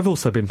 Which I've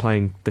also been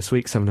playing this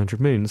week,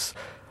 700 Moons.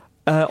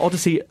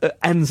 Odyssey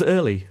ends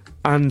early.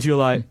 And you're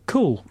like,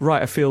 cool,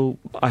 right, I feel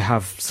I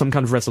have some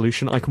kind of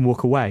resolution, I can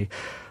walk away.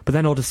 But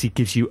then Odyssey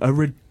gives you a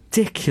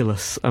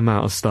ridiculous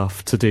amount of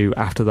stuff to do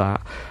after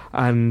that.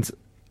 And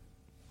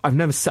I've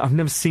never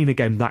seen a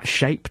game that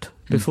shaped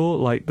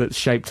before, that's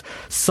shaped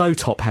so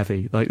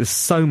top-heavy. There's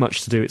so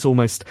much to do. It's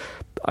almost,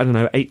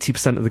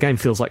 80% of the game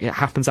feels like it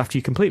happens after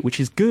you complete, which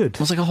is good.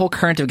 It's like a whole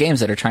current of games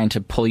that are trying to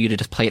pull you to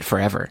just play it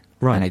forever.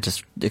 Right. And I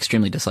just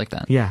extremely dislike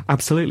that. Yeah,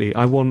 absolutely.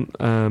 I want...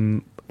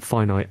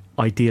 finite,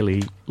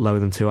 ideally lower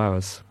than 2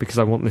 hours, because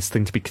I want this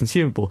thing to be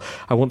consumable.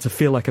 I want to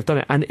feel like I've done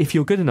it, and if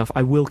you're good enough,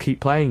 I will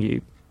keep playing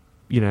you,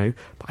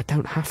 but I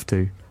don't have to,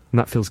 and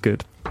that feels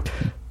good.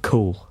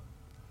 Cool.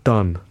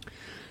 Done.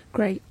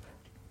 Great.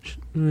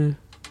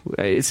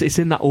 It's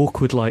in that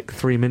awkward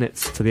 3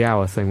 minutes to the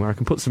hour thing where I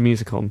can put some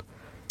music on.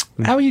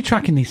 How are you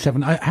tracking these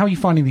how are you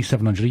finding these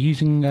 700? Are you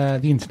using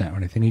the internet or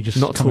anything? Are you just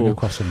not at all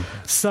across them?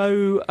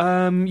 So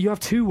you have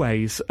two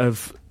ways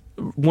of...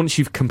 Once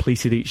you've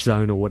completed each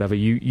zone or whatever,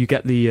 you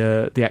get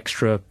the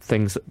extra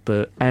things at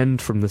the end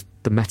from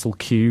the metal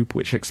cube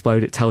which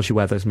explode. It tells you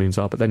where those moons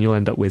are, but then you'll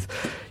end up with,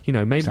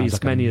 maybe Sounds as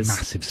like many a as...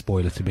 massive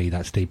spoiler to me,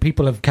 that, Steve.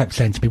 People have kept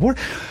saying to me,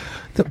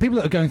 the people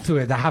that are going through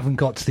it that haven't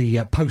got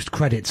the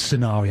post-credits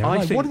scenario.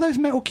 What are those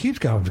metal cubes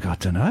going? I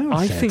don't know.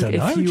 I think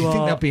if Do you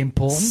think that'd be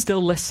important?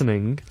 Still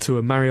listening to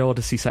a Mario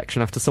Odyssey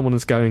section after someone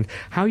is going,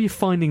 how are you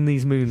finding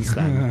these moons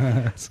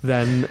then?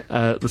 Then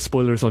the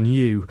spoiler is on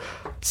you.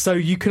 So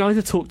you can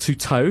either talk to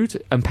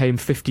Toad and pay him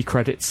 50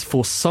 credits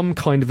for some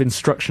kind of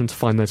instruction to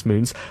find those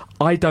moons.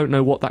 I don't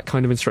know what that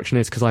kind of instruction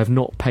is because I have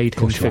not paid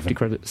him 50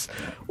 credits.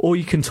 Or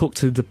you can talk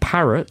to the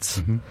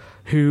parrot,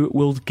 who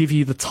will give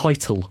you the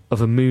title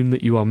of a moon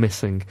that you are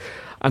missing.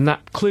 And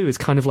that clue is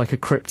kind of like a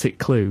cryptic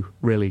clue,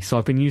 really. So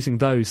I've been using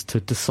those to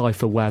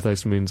decipher where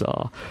those moons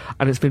are.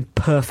 And it's been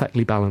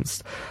perfectly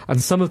balanced.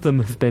 And some of them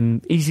have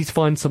been easy to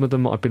find, some of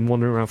them I've been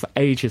wandering around for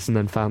ages and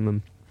then found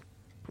them.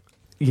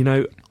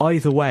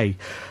 Either way,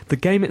 the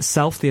game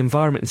itself, the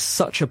environment is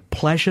such a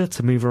pleasure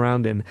to move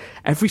around in.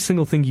 Every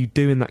single thing you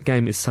do in that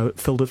game is so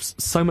filled with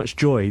so much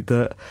joy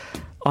that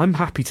I'm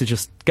happy to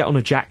just get on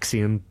a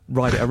Jaxi and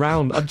ride it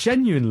around. I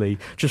genuinely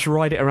just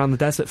ride it around the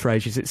desert for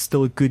ages. It's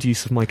still a good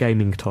use of my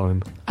gaming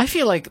time. I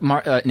feel like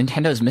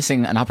Nintendo's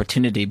missing an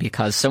opportunity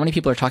because so many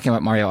people are talking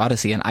about Mario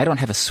Odyssey and I don't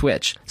have a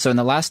Switch. So in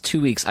the last 2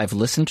 weeks, I've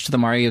listened to the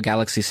Mario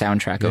Galaxy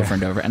soundtrack over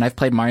and over, and I've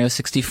played Mario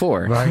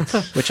 64,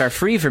 which are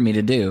free for me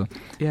to do.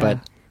 Yeah. But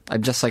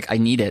I'm just I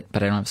need it,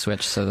 but I don't have a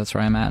Switch, so that's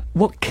where I'm at.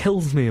 What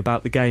kills me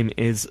about the game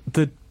is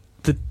the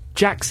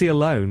Jaxi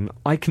alone,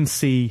 I can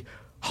see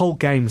whole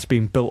games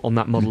being built on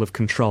that model of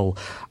control,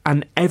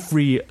 and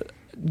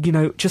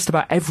just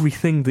about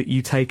everything that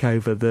you take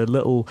over, the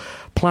little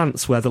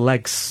plants where the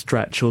legs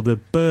stretch or the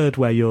bird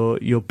where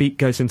your beak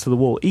goes into the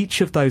wall,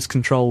 each of those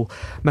control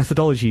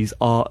methodologies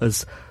are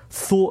as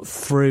thought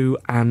through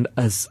and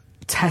as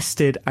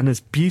tested and as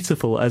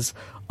beautiful as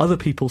other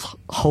people's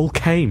whole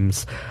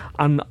games.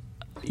 And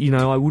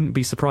I wouldn't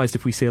be surprised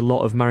if we see a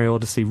lot of Mario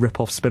Odyssey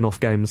rip-off, spin-off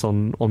games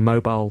on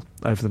mobile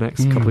over the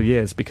next couple of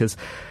years, because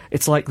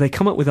it's like they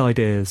come up with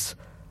ideas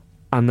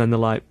and then they're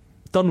like,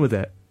 done with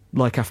it.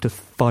 After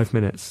 5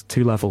 minutes,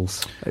 2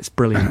 levels. It's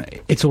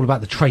brilliant. It's all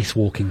about the trace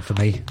walking for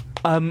me.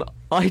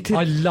 I did.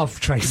 I love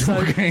trace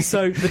walking.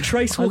 So the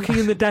trace walking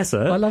in the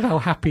desert. I love how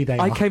happy they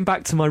are. I came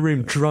back to my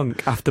room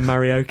drunk after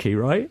Marioki,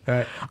 right?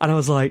 And I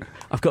was like,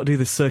 I've got to do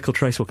this circle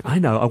trace walk. I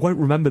know, I won't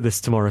remember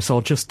this tomorrow, so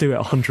I'll just do it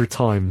 100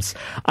 times.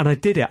 And I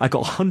did it. I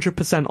got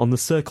 100% on the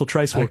circle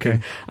trace walking.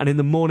 Okay. And in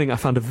the morning, I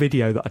found a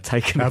video that I'd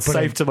taken and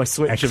saved to my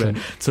Switch of it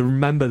to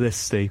remember this,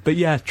 Steve. But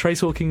yeah,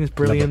 trace walking is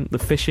brilliant. The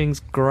fishing's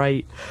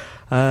great.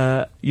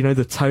 The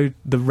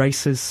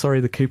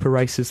Cooper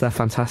races, they're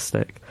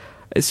fantastic.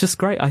 It's just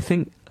great.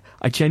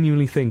 I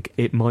genuinely think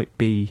it might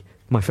be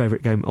my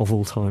favourite game of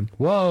all time.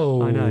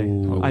 Whoa! I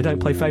know. I don't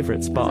play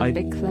favourites, but That's a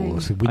big claim.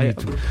 So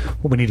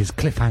what we need is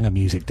cliffhanger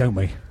music, don't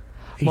we?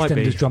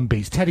 EastEnders drum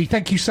beats. Teddy,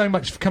 thank you so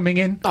much for coming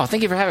in. Oh,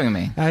 thank you for having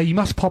me. You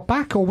must pop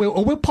back, or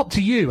we'll pop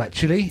to you.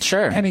 Actually,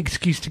 sure. Any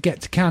excuse to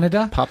get to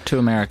Canada. Pop to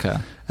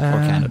America or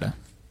Canada.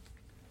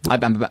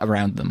 I'm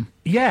around them.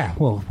 Yeah.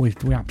 Well, we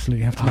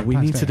absolutely have to. We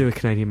need to do a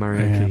Canadian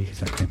Marioki. Yeah,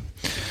 exactly.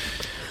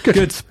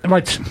 Good.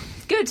 Right.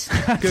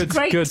 Good.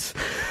 Great. Good.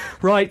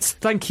 Right,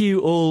 thank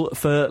you all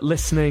for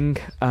listening.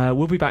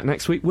 We'll be back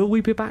next week. Will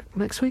we be back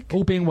next week?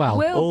 All being well.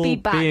 We'll be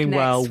back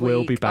next week.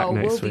 We'll be back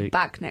next week. We'll be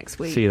back next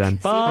week. See you then.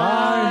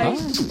 Bye.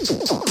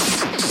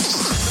 Bye.